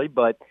necessarily,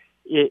 but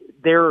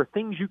there are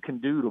things you can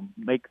do to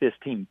make this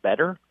team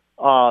better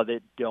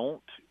that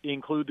don't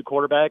include the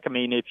quarterback. I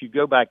mean, if you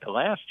go back to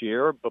last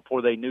year,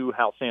 before they knew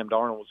how Sam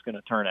Darnold was going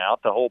to turn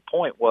out, the whole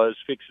point was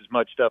fix as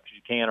much stuff as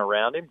you can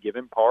around him, give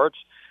him parts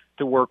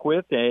to work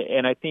with.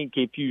 And I think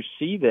if you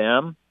see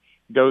them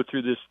go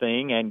through this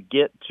thing and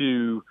get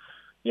to,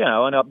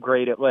 an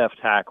upgrade at left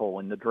tackle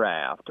in the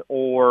draft,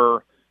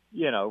 or,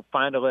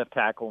 find a left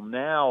tackle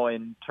now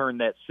and turn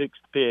that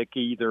sixth pick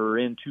either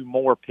into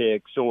more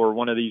picks or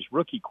one of these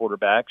rookie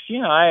quarterbacks,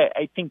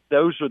 I think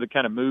those are the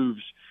kind of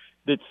moves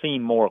that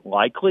seem more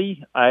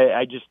likely.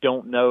 I just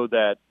don't know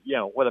that,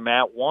 whether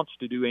Matt wants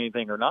to do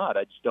anything or not.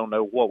 I just don't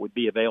know what would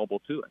be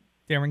available to him.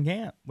 Darin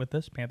Gantt with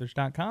us,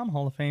 Panthers.com,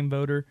 Hall of Fame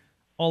voter,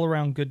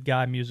 all-around good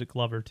guy, music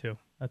lover, too.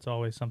 That's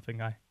always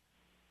something I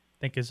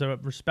think is a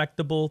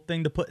respectable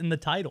thing to put in the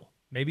title.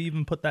 Maybe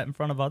even put that in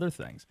front of other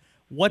things.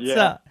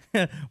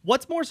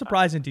 What's more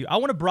surprising to you? I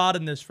want to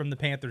broaden this from the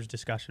Panthers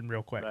discussion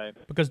real quick, right,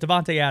 because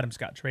Davante Adams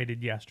got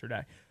traded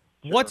yesterday.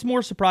 Sure. What's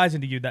more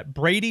surprising to you, that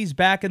Brady's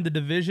back in the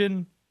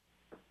division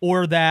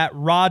or that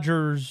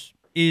Rodgers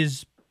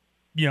is,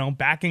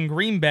 back in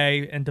Green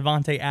Bay and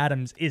Davante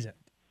Adams isn't?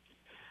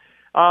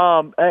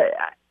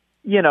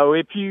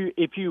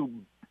 If you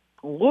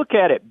look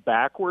at it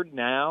backward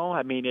now,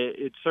 I mean,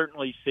 it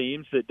certainly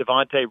seems that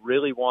Davante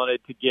really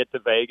wanted to get to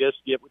Vegas,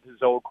 get with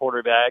his old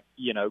quarterback,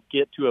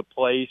 get to a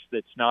place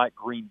that's not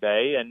Green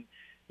Bay. And,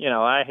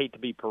 I hate to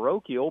be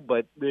parochial,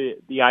 but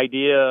the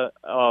idea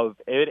of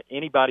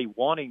anybody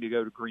wanting to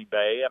go to Green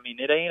Bay, I mean,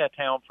 it ain't a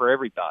town for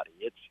everybody.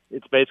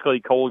 It's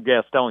basically cold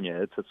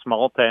Gastonia. It's a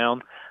small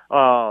town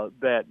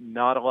that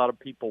not a lot of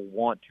people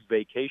want to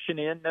vacation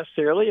in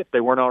necessarily if they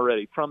weren't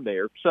already from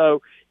there.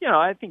 So,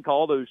 I think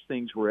all those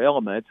things were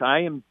elements. I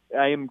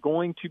am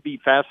going to be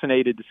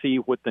fascinated to see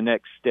what the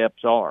next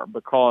steps are,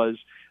 because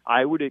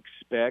I would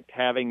expect,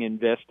 having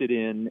invested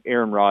in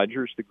Aaron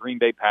Rodgers, the Green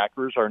Bay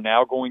Packers are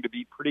now going to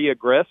be pretty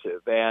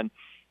aggressive, and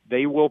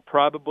they will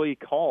probably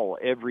call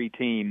every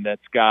team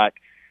that's got,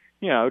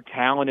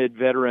 talented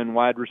veteran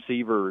wide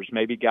receivers,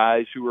 maybe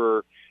guys who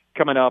are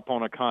coming up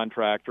on a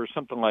contract or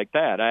something like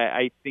that.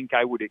 I think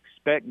I would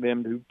expect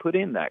them to put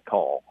in that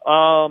call.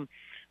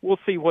 we'll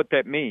see what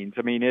that means.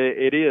 I mean,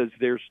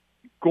 there's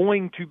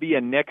going to be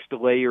a next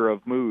layer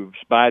of moves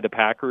by the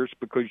Packers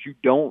because you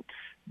don't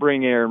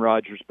bring Aaron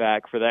Rodgers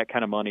back for that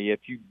kind of money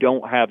if you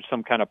don't have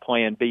some kind of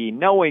plan B,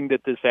 knowing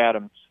that this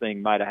Adams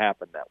thing might have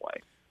happened that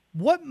way.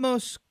 What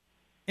most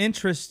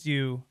interests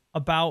you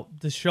about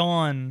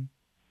Deshaun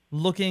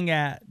looking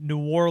at New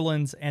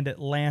Orleans and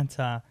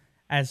Atlanta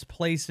as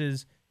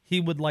places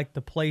he would like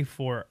to play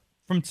for?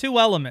 From two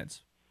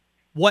elements,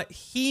 what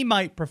he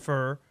might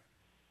prefer,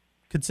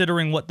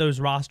 considering what those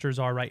rosters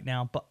are right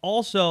now, but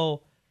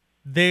also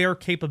their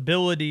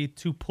capability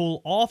to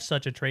pull off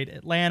such a trade,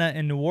 Atlanta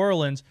and New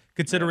Orleans,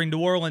 considering New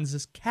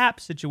Orleans' cap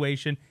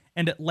situation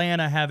and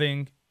Atlanta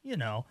having,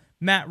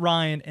 Matt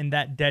Ryan and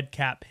that dead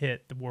cap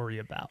hit to worry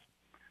about.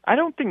 I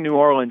don't think New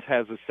Orleans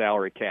has a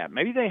salary cap.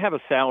 Maybe they have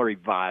a salary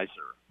visor.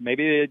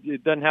 Maybe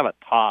it doesn't have a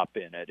top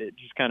in it. It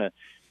just kind of,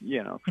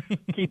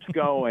 keeps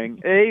going.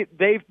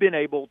 They've been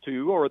able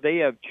to, or they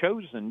have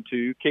chosen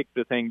to kick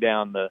the can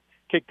down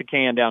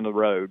the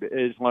road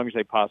as long as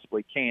they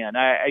possibly can.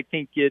 I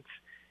think it's,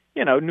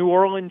 New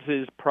Orleans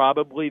is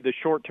probably the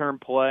short-term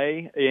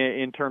play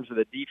in terms of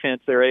the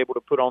defense they're able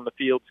to put on the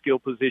field, skill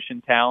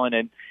position, talent,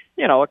 and,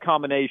 a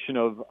combination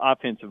of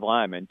offensive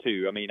linemen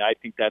too. I mean, I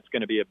think that's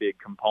going to be a big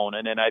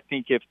component. And I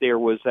think if there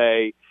was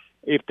a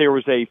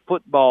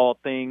football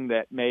thing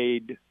that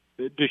made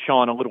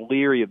Deshaun a little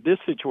leery of this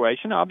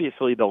situation,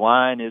 obviously the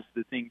line is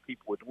the thing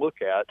people would look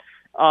at.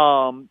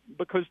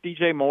 Because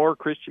DJ Moore,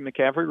 Christian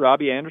McCaffrey,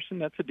 Robbie Anderson,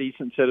 that's a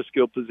decent set of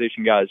skill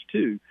position guys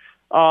too.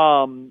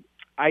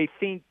 I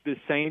think the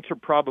Saints are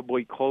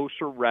probably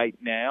closer right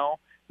now.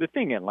 The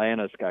thing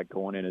Atlanta's got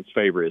going in its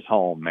favor is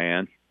home,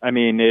 man. I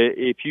mean,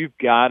 if you've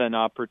got an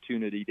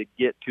opportunity to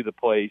get to the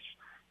place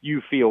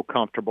you feel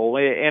comfortable,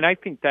 and I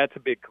think that's a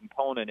big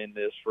component in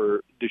this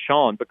for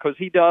Deshaun because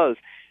he does,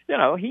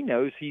 he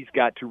knows he's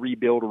got to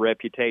rebuild a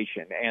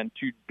reputation, and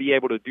to be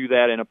able to do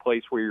that in a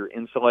place where you're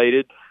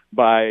insulated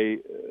by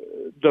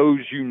those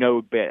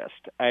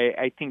best.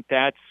 I think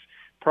that's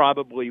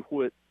probably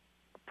what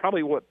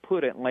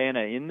put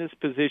Atlanta in this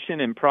position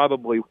and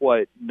probably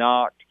what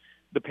knocked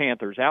the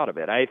Panthers out of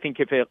it. I think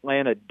if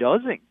Atlanta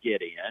doesn't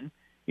get in,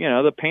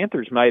 the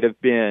Panthers might have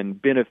been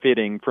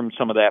benefiting from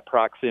some of that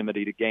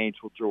proximity to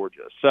Gainesville,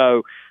 Georgia.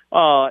 So,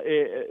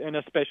 and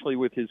especially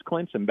with his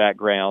Clemson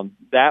background,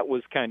 that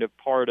was kind of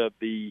part of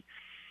the,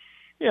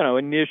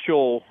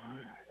 initial,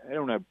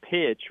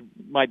 pitch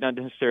might not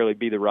necessarily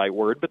be the right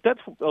word, but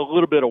that's a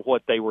little bit of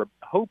what they were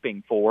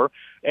hoping for.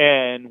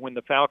 And when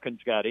the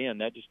Falcons got in,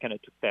 that just kind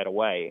of took that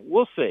away.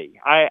 We'll see.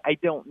 I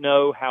don't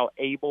know how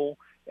able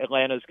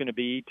Atlanta is going to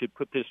be to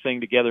put this thing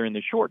together in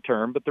the short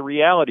term, but the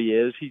reality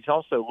is he's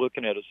also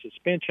looking at a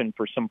suspension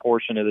for some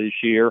portion of this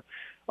year,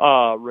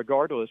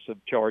 regardless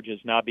of charges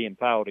not being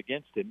filed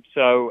against him.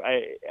 So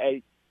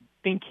I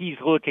think he's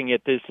looking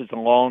at this as a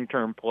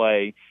long-term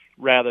play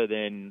rather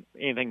than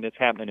anything that's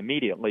happening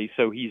immediately.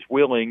 So he's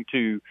willing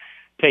to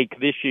take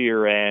this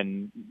year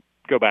and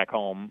go back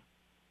home.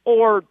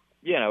 Or,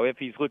 if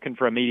he's looking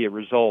for immediate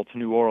results,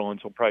 New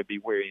Orleans will probably be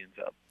where he ends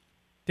up.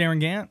 Darin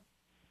Gantt,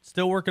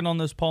 still working on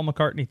those Paul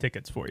McCartney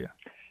tickets for you.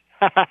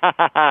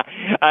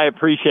 I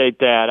appreciate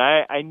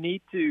that. I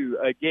need to,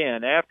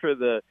 again, after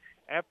the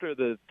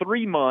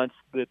 3 months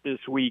that this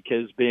week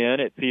has been,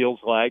 it feels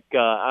like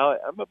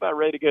I'm about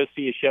ready to go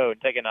see a show and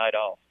take a night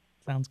off.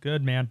 Sounds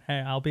good, man. Hey,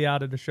 I'll be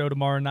out at the show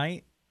tomorrow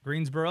night,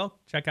 Greensboro.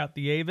 Check out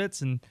the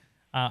Avits, and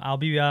I'll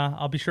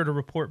be sure to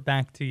report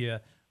back to you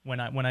when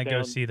I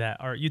go see that.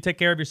 All right, you take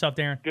care of yourself,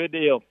 Darin. Good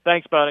deal.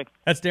 Thanks, buddy.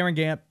 That's Darin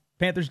Gantt,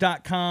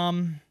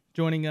 Panthers.com,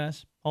 joining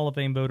us, Hall of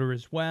Fame voter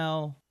as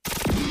well.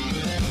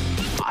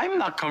 I'm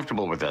not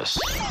comfortable with this.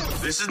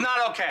 This is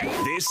not okay.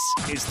 This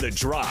is The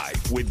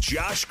Drive with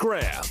Josh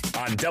Graham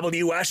on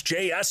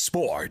WSJS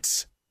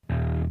Sports.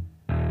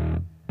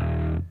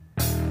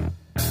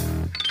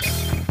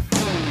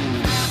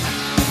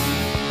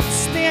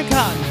 Stan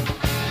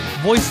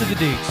Cotten, voice of the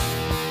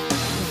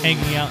Deeks,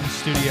 hanging out in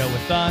studio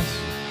with us,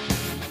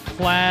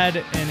 clad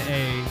in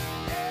a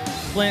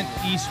Clint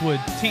Eastwood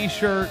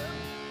t-shirt,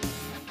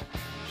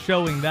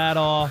 showing that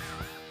off,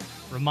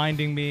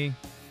 reminding me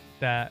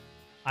that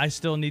I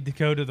still need to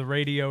go to the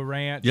Radio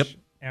Ranch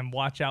and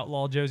watch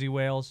Outlaw Josie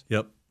Wales.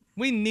 Yep.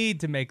 We need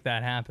to make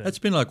that happen. That's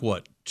been like,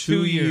 what,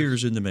 2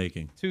 years in the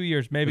making? 2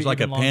 years, maybe. It was like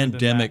a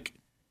pandemic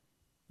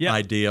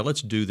idea.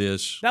 Let's do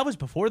this. That was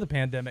before the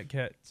pandemic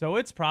hit, so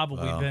it's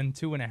probably been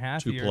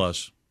 2.5 years. 2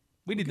 plus.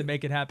 We need to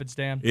make it happen,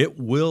 Stan. It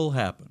will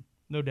happen.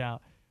 No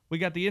doubt. We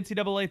got the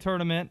NCAA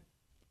tournament,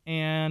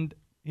 and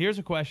here's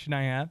a question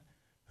I have.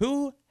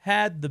 Who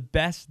had the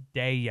best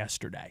day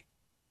yesterday?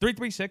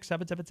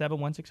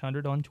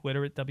 336-777-1600 on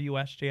Twitter at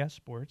WSJS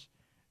Sports.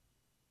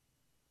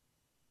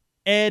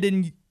 Ed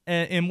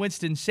in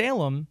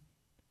Winston-Salem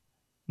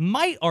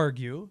might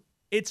argue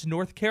it's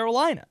North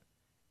Carolina.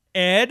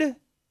 Ed,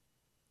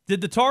 did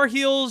the Tar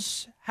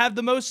Heels have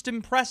the most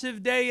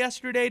impressive day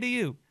yesterday to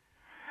you?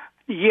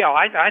 Yeah,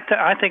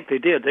 I think they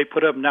did. They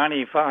put up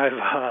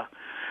 95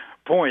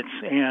 points,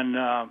 and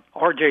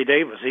R.J.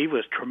 Davis, he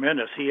was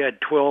tremendous. He had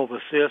 12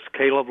 assists.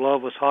 Caleb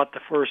Love was hot the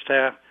first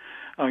half.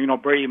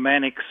 Brady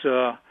Mannix,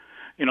 was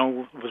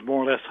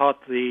more or less hot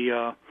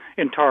the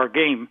entire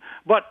game.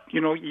 But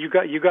you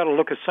got to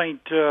look at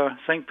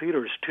St.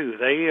 Peter's too.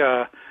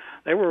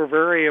 They were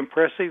very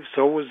impressive.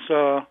 So was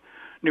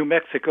New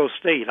Mexico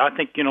State. I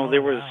think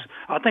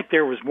I think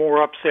there was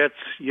more upsets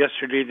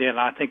yesterday than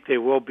I think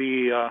there will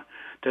be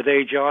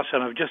today, Josh.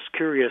 And I'm just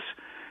curious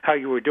how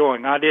you were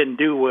doing. I didn't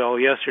do well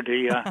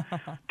yesterday.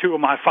 Two of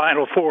my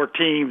Final Four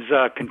teams,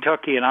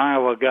 Kentucky and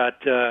Iowa,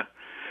 got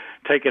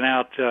taken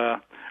out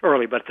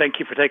early. But thank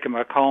you for taking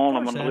my call, and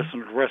I'm going to listen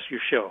to the rest of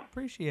your show.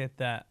 Appreciate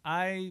that.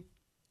 I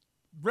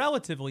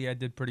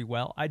did pretty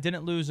well. I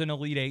didn't lose an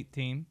Elite Eight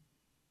team,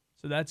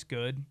 so that's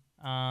good.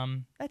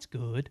 That's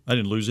good. I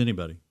didn't lose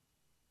anybody.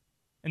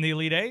 In the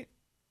Elite Eight?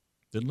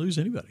 Didn't lose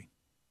anybody.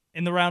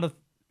 In the round of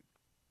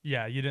you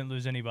didn't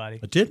lose anybody.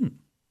 I didn't.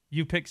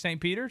 You picked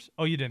St. Peter's?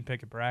 Oh, you didn't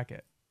pick a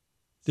bracket.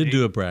 Didn't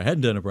do a bracket.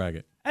 Hadn't done a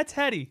bracket. That's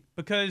heady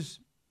because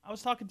I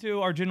was talking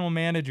to our general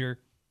manager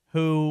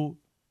who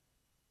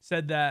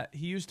said that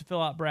he used to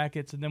fill out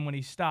brackets, and then when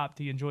he stopped,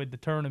 he enjoyed the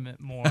tournament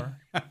more.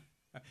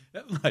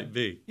 That might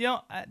be.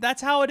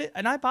 That's how it is,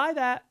 and I buy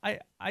that.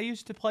 I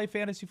used to play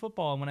fantasy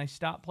football, and when I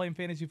stopped playing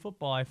fantasy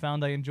football, I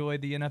found I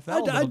enjoyed the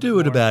NFL. I do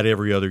it about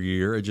every other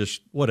year. It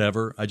just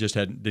whatever. I just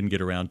didn't get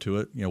around to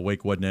it.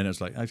 Wake wasn't in. It's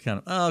like I was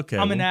kind of okay.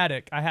 I'm an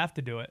addict. I have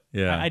to do it.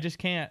 Yeah, I just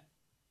can't.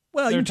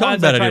 Well, you talk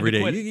about it every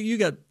day. You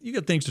got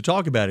things to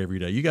talk about every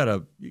day. You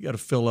gotta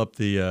fill up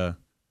the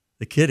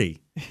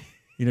kitty.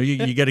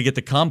 You got to get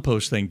the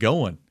compost thing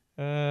going.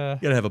 You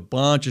got to have a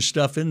bunch of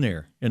stuff in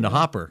there in the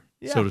hopper,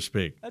 so to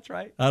speak. That's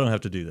right. I don't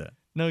have to do that.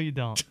 No, you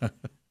don't.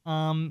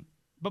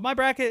 But my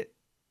bracket,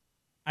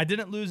 I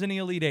didn't lose any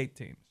Elite Eight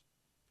teams.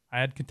 I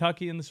had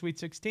Kentucky in the Sweet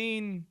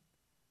 16,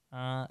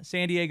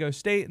 San Diego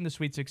State in the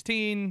Sweet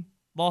 16.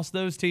 Lost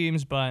those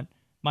teams, but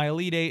my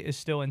Elite Eight is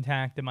still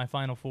intact in my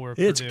Final Four.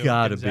 It's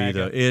got to be,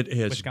 though. It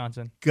has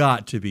Wisconsin.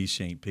 Got to be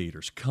St.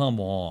 Peter's.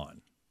 Come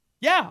on.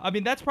 Yeah, I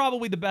mean, that's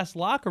probably the best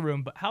locker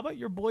room, but how about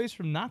your boys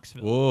from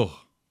Knoxville? Oh,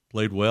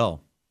 played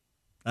well.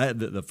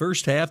 The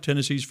first half,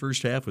 Tennessee's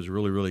first half was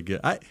really, really good.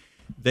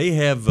 They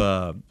have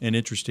an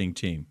interesting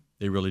team.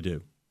 They really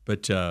do.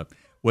 But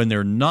when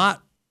they're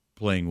not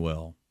playing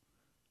well,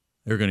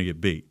 they're going to get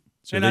beat.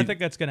 So I think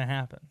that's going to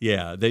happen.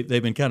 Yeah, they've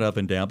been kind of up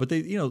and down. But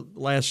they,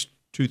 last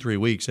 2-3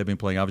 weeks they've been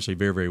playing obviously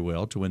very, very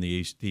well to win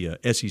the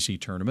SEC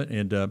tournament,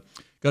 and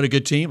got a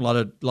good team. A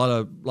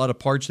lot of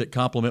parts that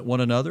complement one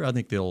another. I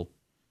think they'll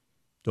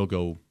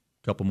go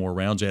a couple more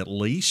rounds at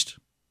least.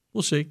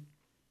 We'll see.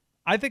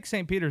 I think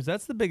St. Peter's,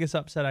 that's the biggest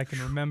upset I can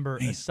remember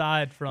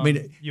aside from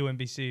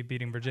UMBC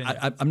beating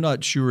Virginia. I'm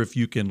not sure if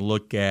you can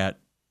look at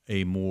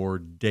a more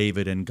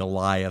David and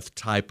Goliath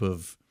type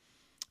of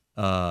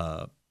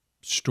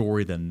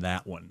story than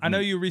that one. I know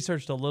you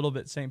researched a little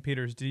bit St.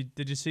 Peter's.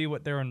 Did you see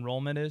what their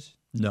enrollment is?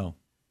 No.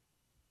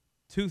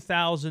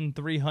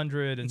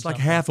 2,300 and It's something.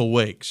 like half of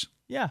Wake's.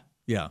 Yeah.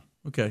 Yeah.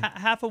 Okay.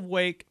 Half of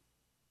Wake.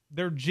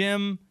 Their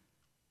gym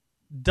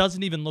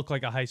doesn't even look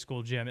like a high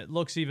school gym. It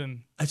looks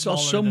even I saw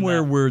smaller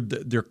somewhere than that. where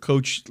their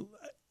coach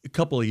a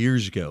couple of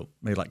years ago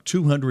made like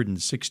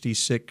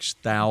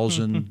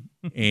 $266,000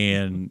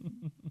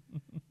 and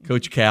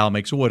Coach Cal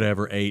makes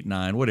whatever, 8,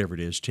 9, whatever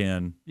it is,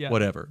 10,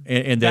 whatever.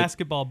 And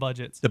basketball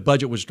budgets. The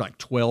budget was like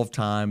 12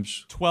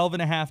 times. 12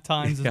 and a half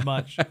times as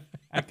much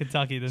at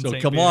Kentucky than St.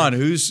 Peter's. So come on,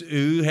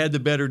 who had the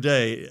better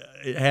day?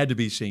 It had to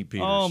be St.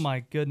 Peter's. Oh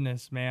my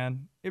goodness,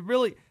 man.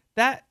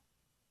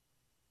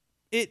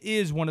 It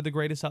is one of the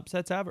greatest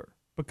upsets ever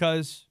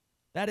because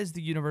that is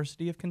the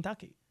University of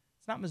Kentucky.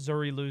 It's not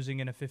Missouri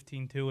losing in a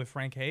 15-2 with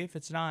Frank Haif.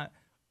 It's not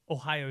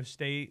Ohio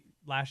State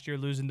last year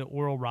losing to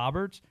Oral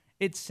Roberts.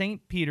 It's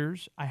St.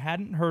 Peter's. I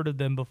hadn't heard of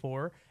them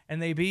before,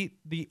 and they beat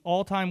the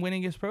all-time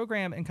winningest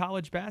program in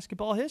college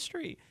basketball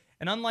history.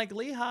 And unlike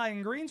Lehigh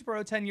and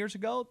Greensboro 10 years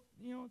ago,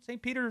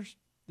 St. Peter's,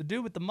 the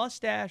dude with the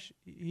mustache,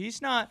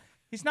 he's not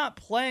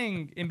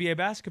playing NBA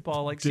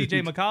basketball like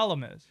C.J.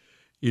 McCollum is.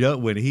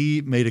 When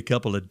he made a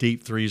couple of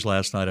deep threes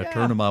last night, I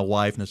turned to my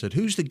wife and I said,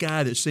 "Who's the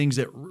guy that sings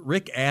that?"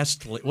 Rick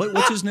Astley.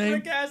 What's his name?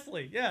 Rick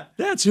Astley. Yeah.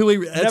 That's who he.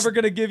 Never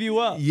gonna give you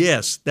up.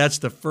 Yes, that's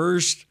the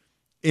first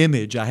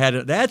image I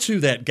had. That's who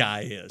that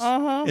guy is.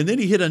 And then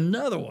he hit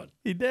another one.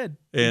 He did.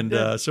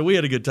 And so we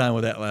had a good time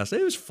with that last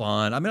night. It was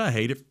fun. I mean, I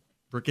hate it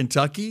for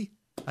Kentucky,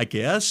 I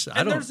guess.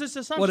 There's this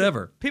assumption.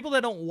 Whatever. People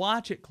that don't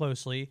watch it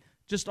closely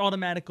just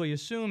automatically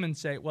assume and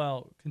say,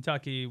 "Well,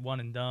 Kentucky one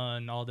and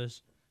done." All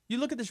this. You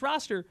look at this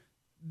roster.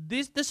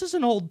 This is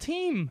an old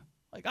team.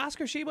 Like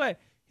Oscar Tshiebwe,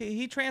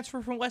 he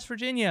transferred from West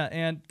Virginia,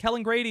 and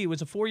Kellen Grady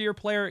was a 4-year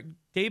player at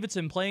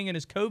Davidson playing in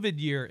his COVID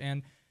year,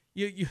 and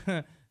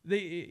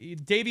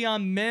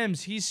Davion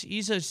Mims,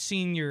 he's a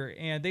senior,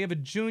 and they have a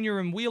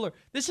junior in Wheeler.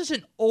 This is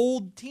an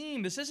old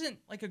team. This isn't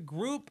like a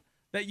group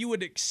that you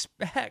would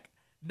expect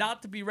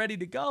not to be ready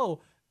to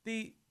go.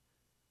 They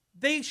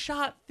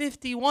shot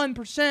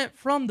 51%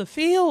 from the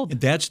field. And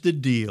that's the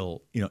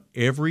deal.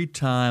 Every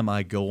time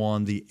I go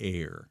on the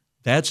air.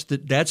 That's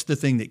the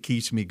thing that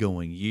keeps me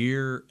going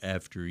year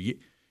after year.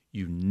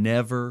 You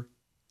never,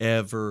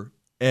 ever,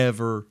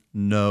 ever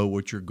know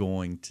what you're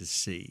going to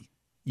see.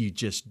 You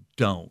just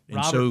don't. And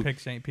Robert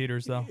picked St.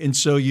 Peter's, though. And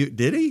so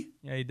did he?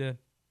 Yeah, he did.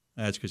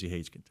 That's because he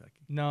hates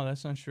Kentucky. No,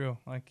 that's not true.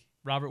 Like,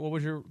 Robert, what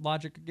was your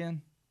logic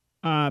again?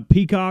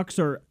 Peacocks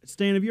or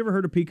Stan, have you ever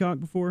heard of peacock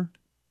before?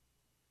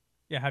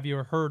 Yeah, have you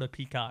ever heard a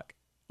peacock?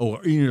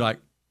 Oh, you're like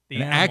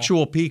an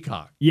actual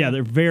peacock. Yeah,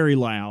 they're very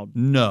loud.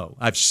 No.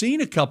 I've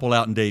seen a couple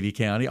out in Davie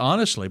County,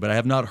 honestly, but I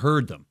have not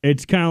heard them.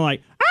 It's kind of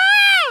like,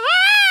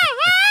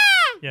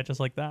 yeah,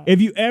 just like that.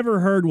 If you ever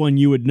heard one,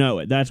 you would know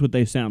it. That's what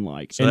they sound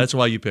like. So that's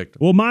why you picked them.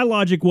 Well, my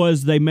logic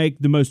was they make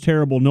the most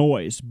terrible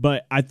noise,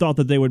 but I thought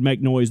that they would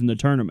make noise in the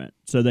tournament,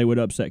 so they would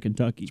upset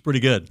Kentucky. It's pretty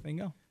good. There you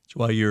go. That's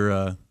why you're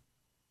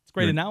it's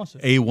great analysis.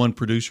 A1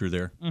 producer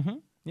there. Mm-hmm.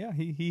 Yeah,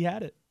 he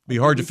had it. Be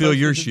hard to fill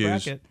your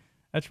shoes. Bracket.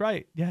 That's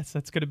right. Yes,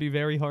 that's going to be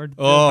very hard.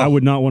 Oh, I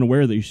would not want to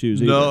wear these shoes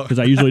either because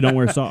I usually don't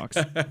wear socks.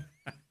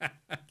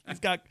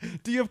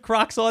 Do you have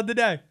Crocs on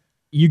today?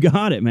 You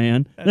got it,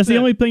 man. That's the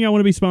only thing I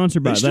want to be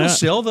sponsored by. They still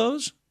sell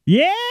those?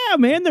 Yeah,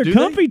 man, they're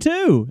comfy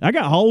too. I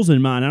got holes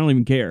in mine. I don't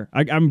even care.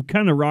 I'm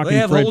kind of rocking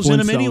Fred Flintstones in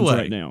them anyway.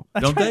 right now.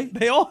 Don't they?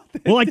 They all.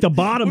 Well, like the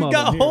bottom of We've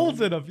got them.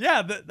 holes in them.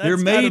 Yeah, that's they're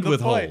made kind of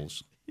with point.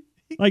 holes.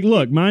 Like,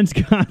 look, mine's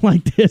got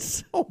like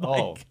this. Oh my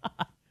God.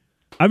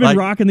 I've been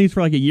rocking these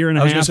for like a year and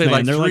a half. I was going to say,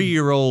 like they're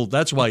 3-year-old,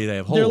 that's why they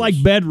have holes. They're like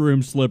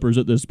bedroom slippers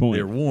at this point.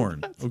 They're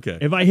worn. Okay.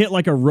 If I hit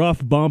like a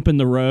rough bump in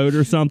the road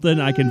or something,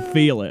 I can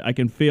feel it. I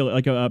can feel it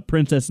like a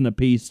Princess and a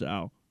Pea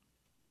style.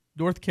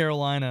 North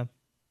Carolina,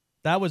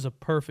 that was a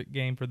perfect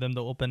game for them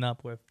to open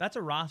up with. That's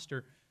a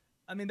roster.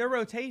 I mean, their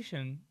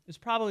rotation is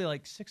probably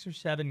like 6 or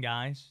 7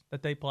 guys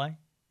that they play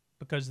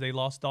because they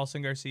lost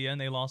Dawson Garcia and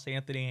they lost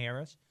Anthony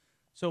Harris.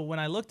 So when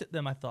I looked at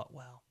them, I thought,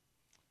 well,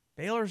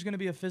 Baylor's going to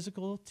be a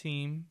physical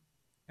team,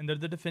 and they're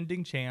the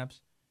defending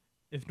champs.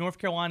 If North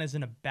Carolina is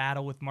in a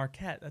battle with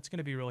Marquette, that's going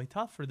to be really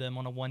tough for them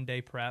on a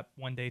one-day prep,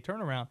 one-day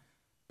turnaround.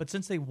 But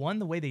since they won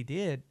the way they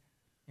did,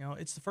 you know,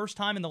 it's the first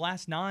time in the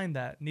last 9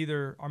 that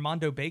neither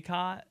Armando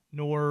Bacot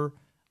nor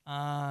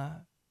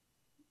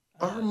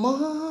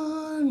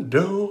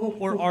Armando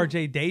or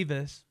RJ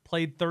Davis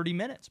played 30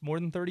 minutes, more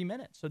than 30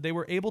 minutes. So they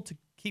were able to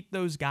keep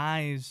those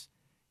guys,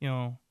 you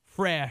know,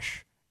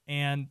 fresh,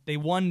 and they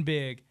won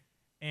big.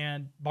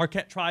 And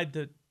Marquette tried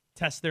to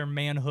test their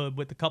manhood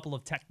with a couple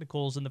of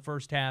technicals in the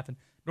first half, and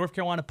North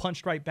Carolina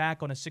punched right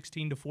back on a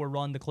 16-4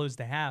 run to close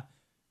the half.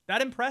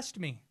 That impressed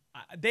me.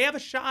 They have a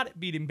shot at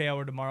beating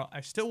Baylor tomorrow.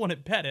 I still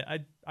wouldn't bet it.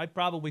 I'd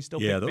probably still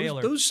pick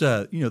Baylor. Those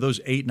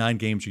 8-9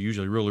 games are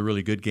usually really,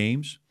 really good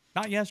games.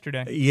 Not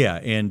yesterday. Yeah,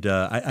 and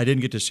I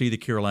didn't get to see the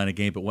Carolina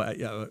game, but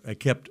I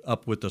kept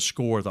up with the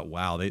score. I thought,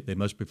 wow, they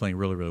must be playing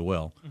really, really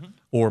well. Mm-hmm.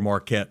 Or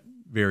Marquette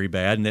very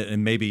bad,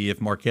 and maybe if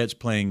Marquette's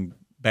playing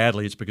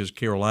badly, it's because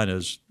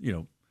Carolina's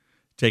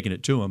taking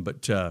it to them.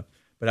 But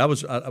I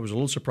was a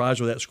little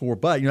surprised with that score.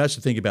 But that's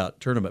the thing about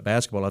tournament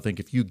basketball. I think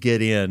if you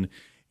get in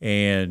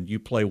and you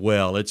play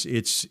well,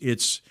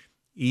 it's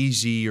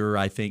easier,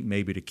 I think,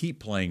 maybe to keep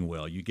playing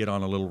well. You get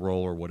on a little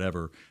roll or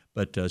whatever.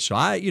 But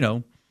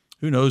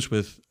who knows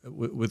with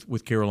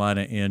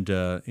Carolina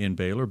and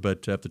Baylor.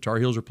 But if the Tar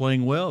Heels are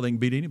playing well, they can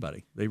beat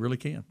anybody. They really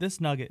can. This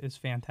nugget is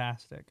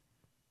fantastic.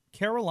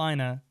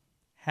 Carolina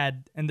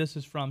had, and this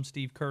is from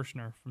Steve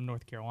Kirshner from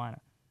North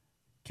Carolina,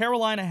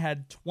 Carolina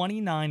had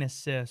 29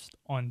 assists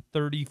on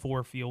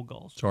 34 field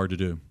goals. It's hard to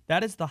do.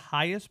 That is the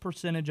highest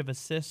percentage of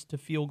assists to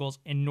field goals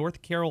in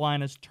North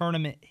Carolina's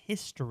tournament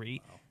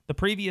history. Wow. The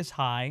previous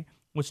high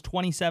was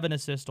 27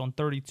 assists on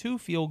 32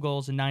 field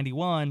goals in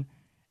 91,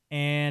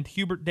 and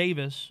Hubert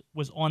Davis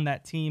was on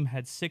that team,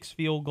 had 6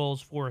 field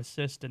goals, 4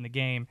 assists in the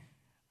game.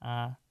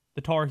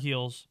 The Tar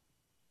Heels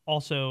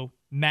also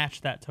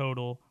matched that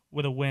total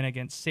with a win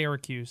against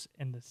Syracuse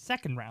in the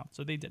second round.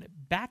 So they did it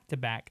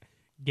back-to-back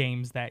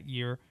games that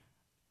year.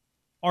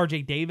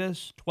 RJ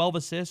Davis, 12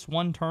 assists,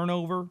 1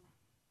 turnover.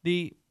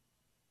 They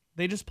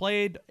just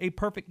played a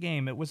perfect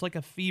game. It was like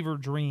a fever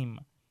dream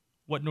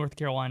what North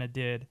Carolina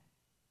did.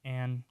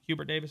 And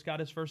Hubert Davis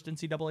got his first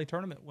NCAA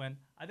tournament win.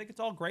 I think it's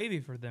all gravy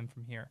for them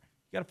from here.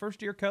 You got a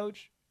first-year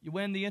coach. You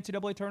win the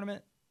NCAA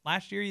tournament.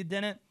 Last year you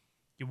didn't.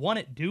 You won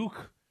at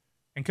Duke.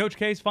 And Coach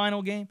K's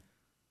final game.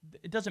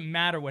 It doesn't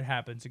matter what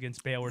happens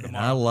against Baylor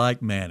tomorrow. I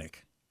like Manick.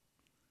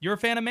 You're a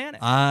fan of Manick?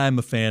 I'm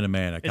a fan of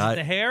Manick. Is it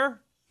the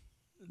hair?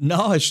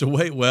 No, it's the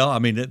way. Well, I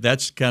mean,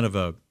 that's kind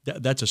of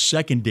that's a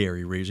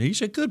secondary reason.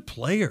 He's a good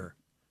player.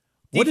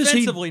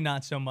 Defensively,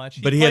 not so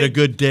much. But he had a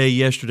good day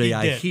yesterday,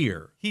 I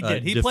hear. He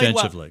did. He defensively.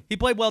 played well. He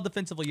played well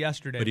defensively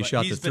yesterday. But he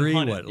shot the 3.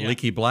 Hunted, yeah.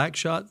 Leaky Black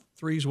shot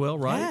 3s well,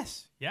 right?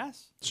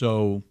 Yes.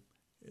 So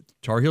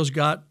Tar Heels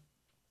got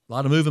a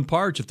lot of moving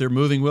parts. If they're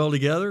moving well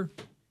together,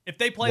 if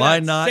they play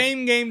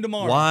same game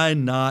tomorrow, why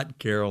not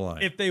Carolina?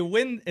 If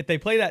they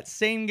play that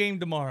same game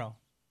tomorrow,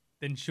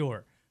 then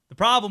sure. The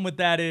problem with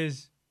that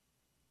is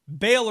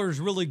Baylor's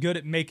really good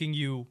at making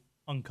you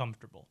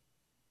uncomfortable.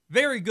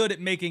 Very good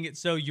at making it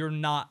so you're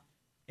not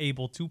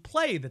able to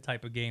play the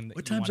type of game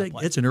that you want to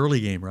play. It's an early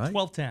game, right?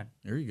 12:10.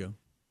 There you go.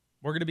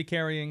 We're going to be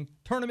carrying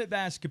tournament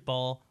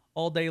basketball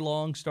all day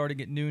long,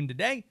 starting at noon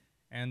today,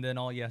 and then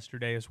all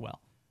yesterday as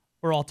well.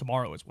 Or all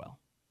tomorrow as well.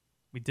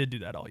 We did do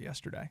that all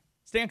yesterday.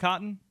 Stan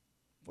Cotten,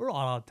 We're all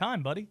out of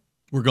time, buddy.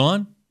 We're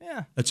gone?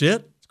 Yeah. That's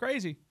it? It's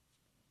crazy.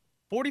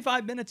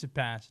 45 minutes have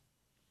passed.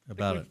 I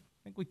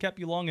think we kept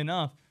you long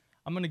enough.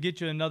 I'm going to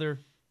get you another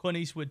Clint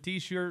Eastwood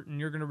T-shirt, and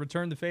you're going to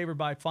return the favor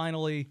by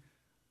finally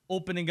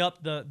opening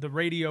up the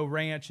radio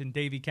ranch in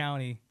Davie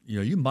County.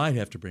 You might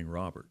have to bring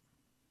Robert.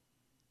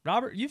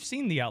 Robert, you've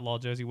seen The Outlaw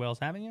Josie Wales,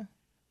 haven't you?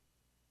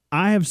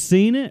 I have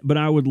seen it, but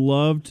I would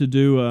love to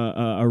do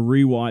a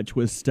rewatch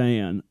with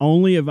Stan,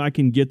 only if I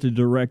can get the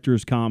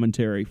director's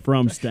commentary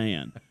from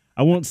Stan.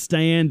 I want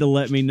Stan to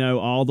let me know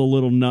all the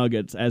little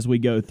nuggets as we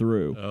go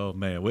through. Oh,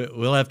 man.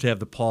 We'll have to have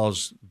the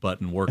pause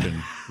button working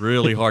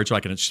really hard so I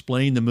can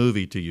explain the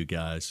movie to you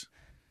guys.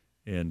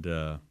 And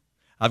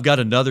I've got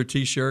another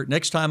T-shirt.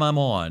 Next time I'm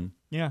on,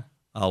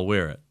 I'll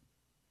wear it.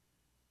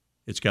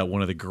 It's got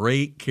one of the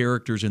great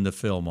characters in the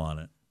film on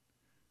it.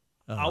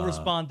 I'll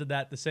respond to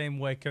that the same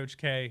way Coach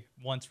K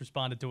once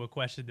responded to a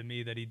question to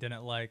me that he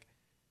didn't like.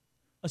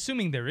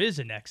 Assuming there is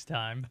a next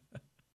time.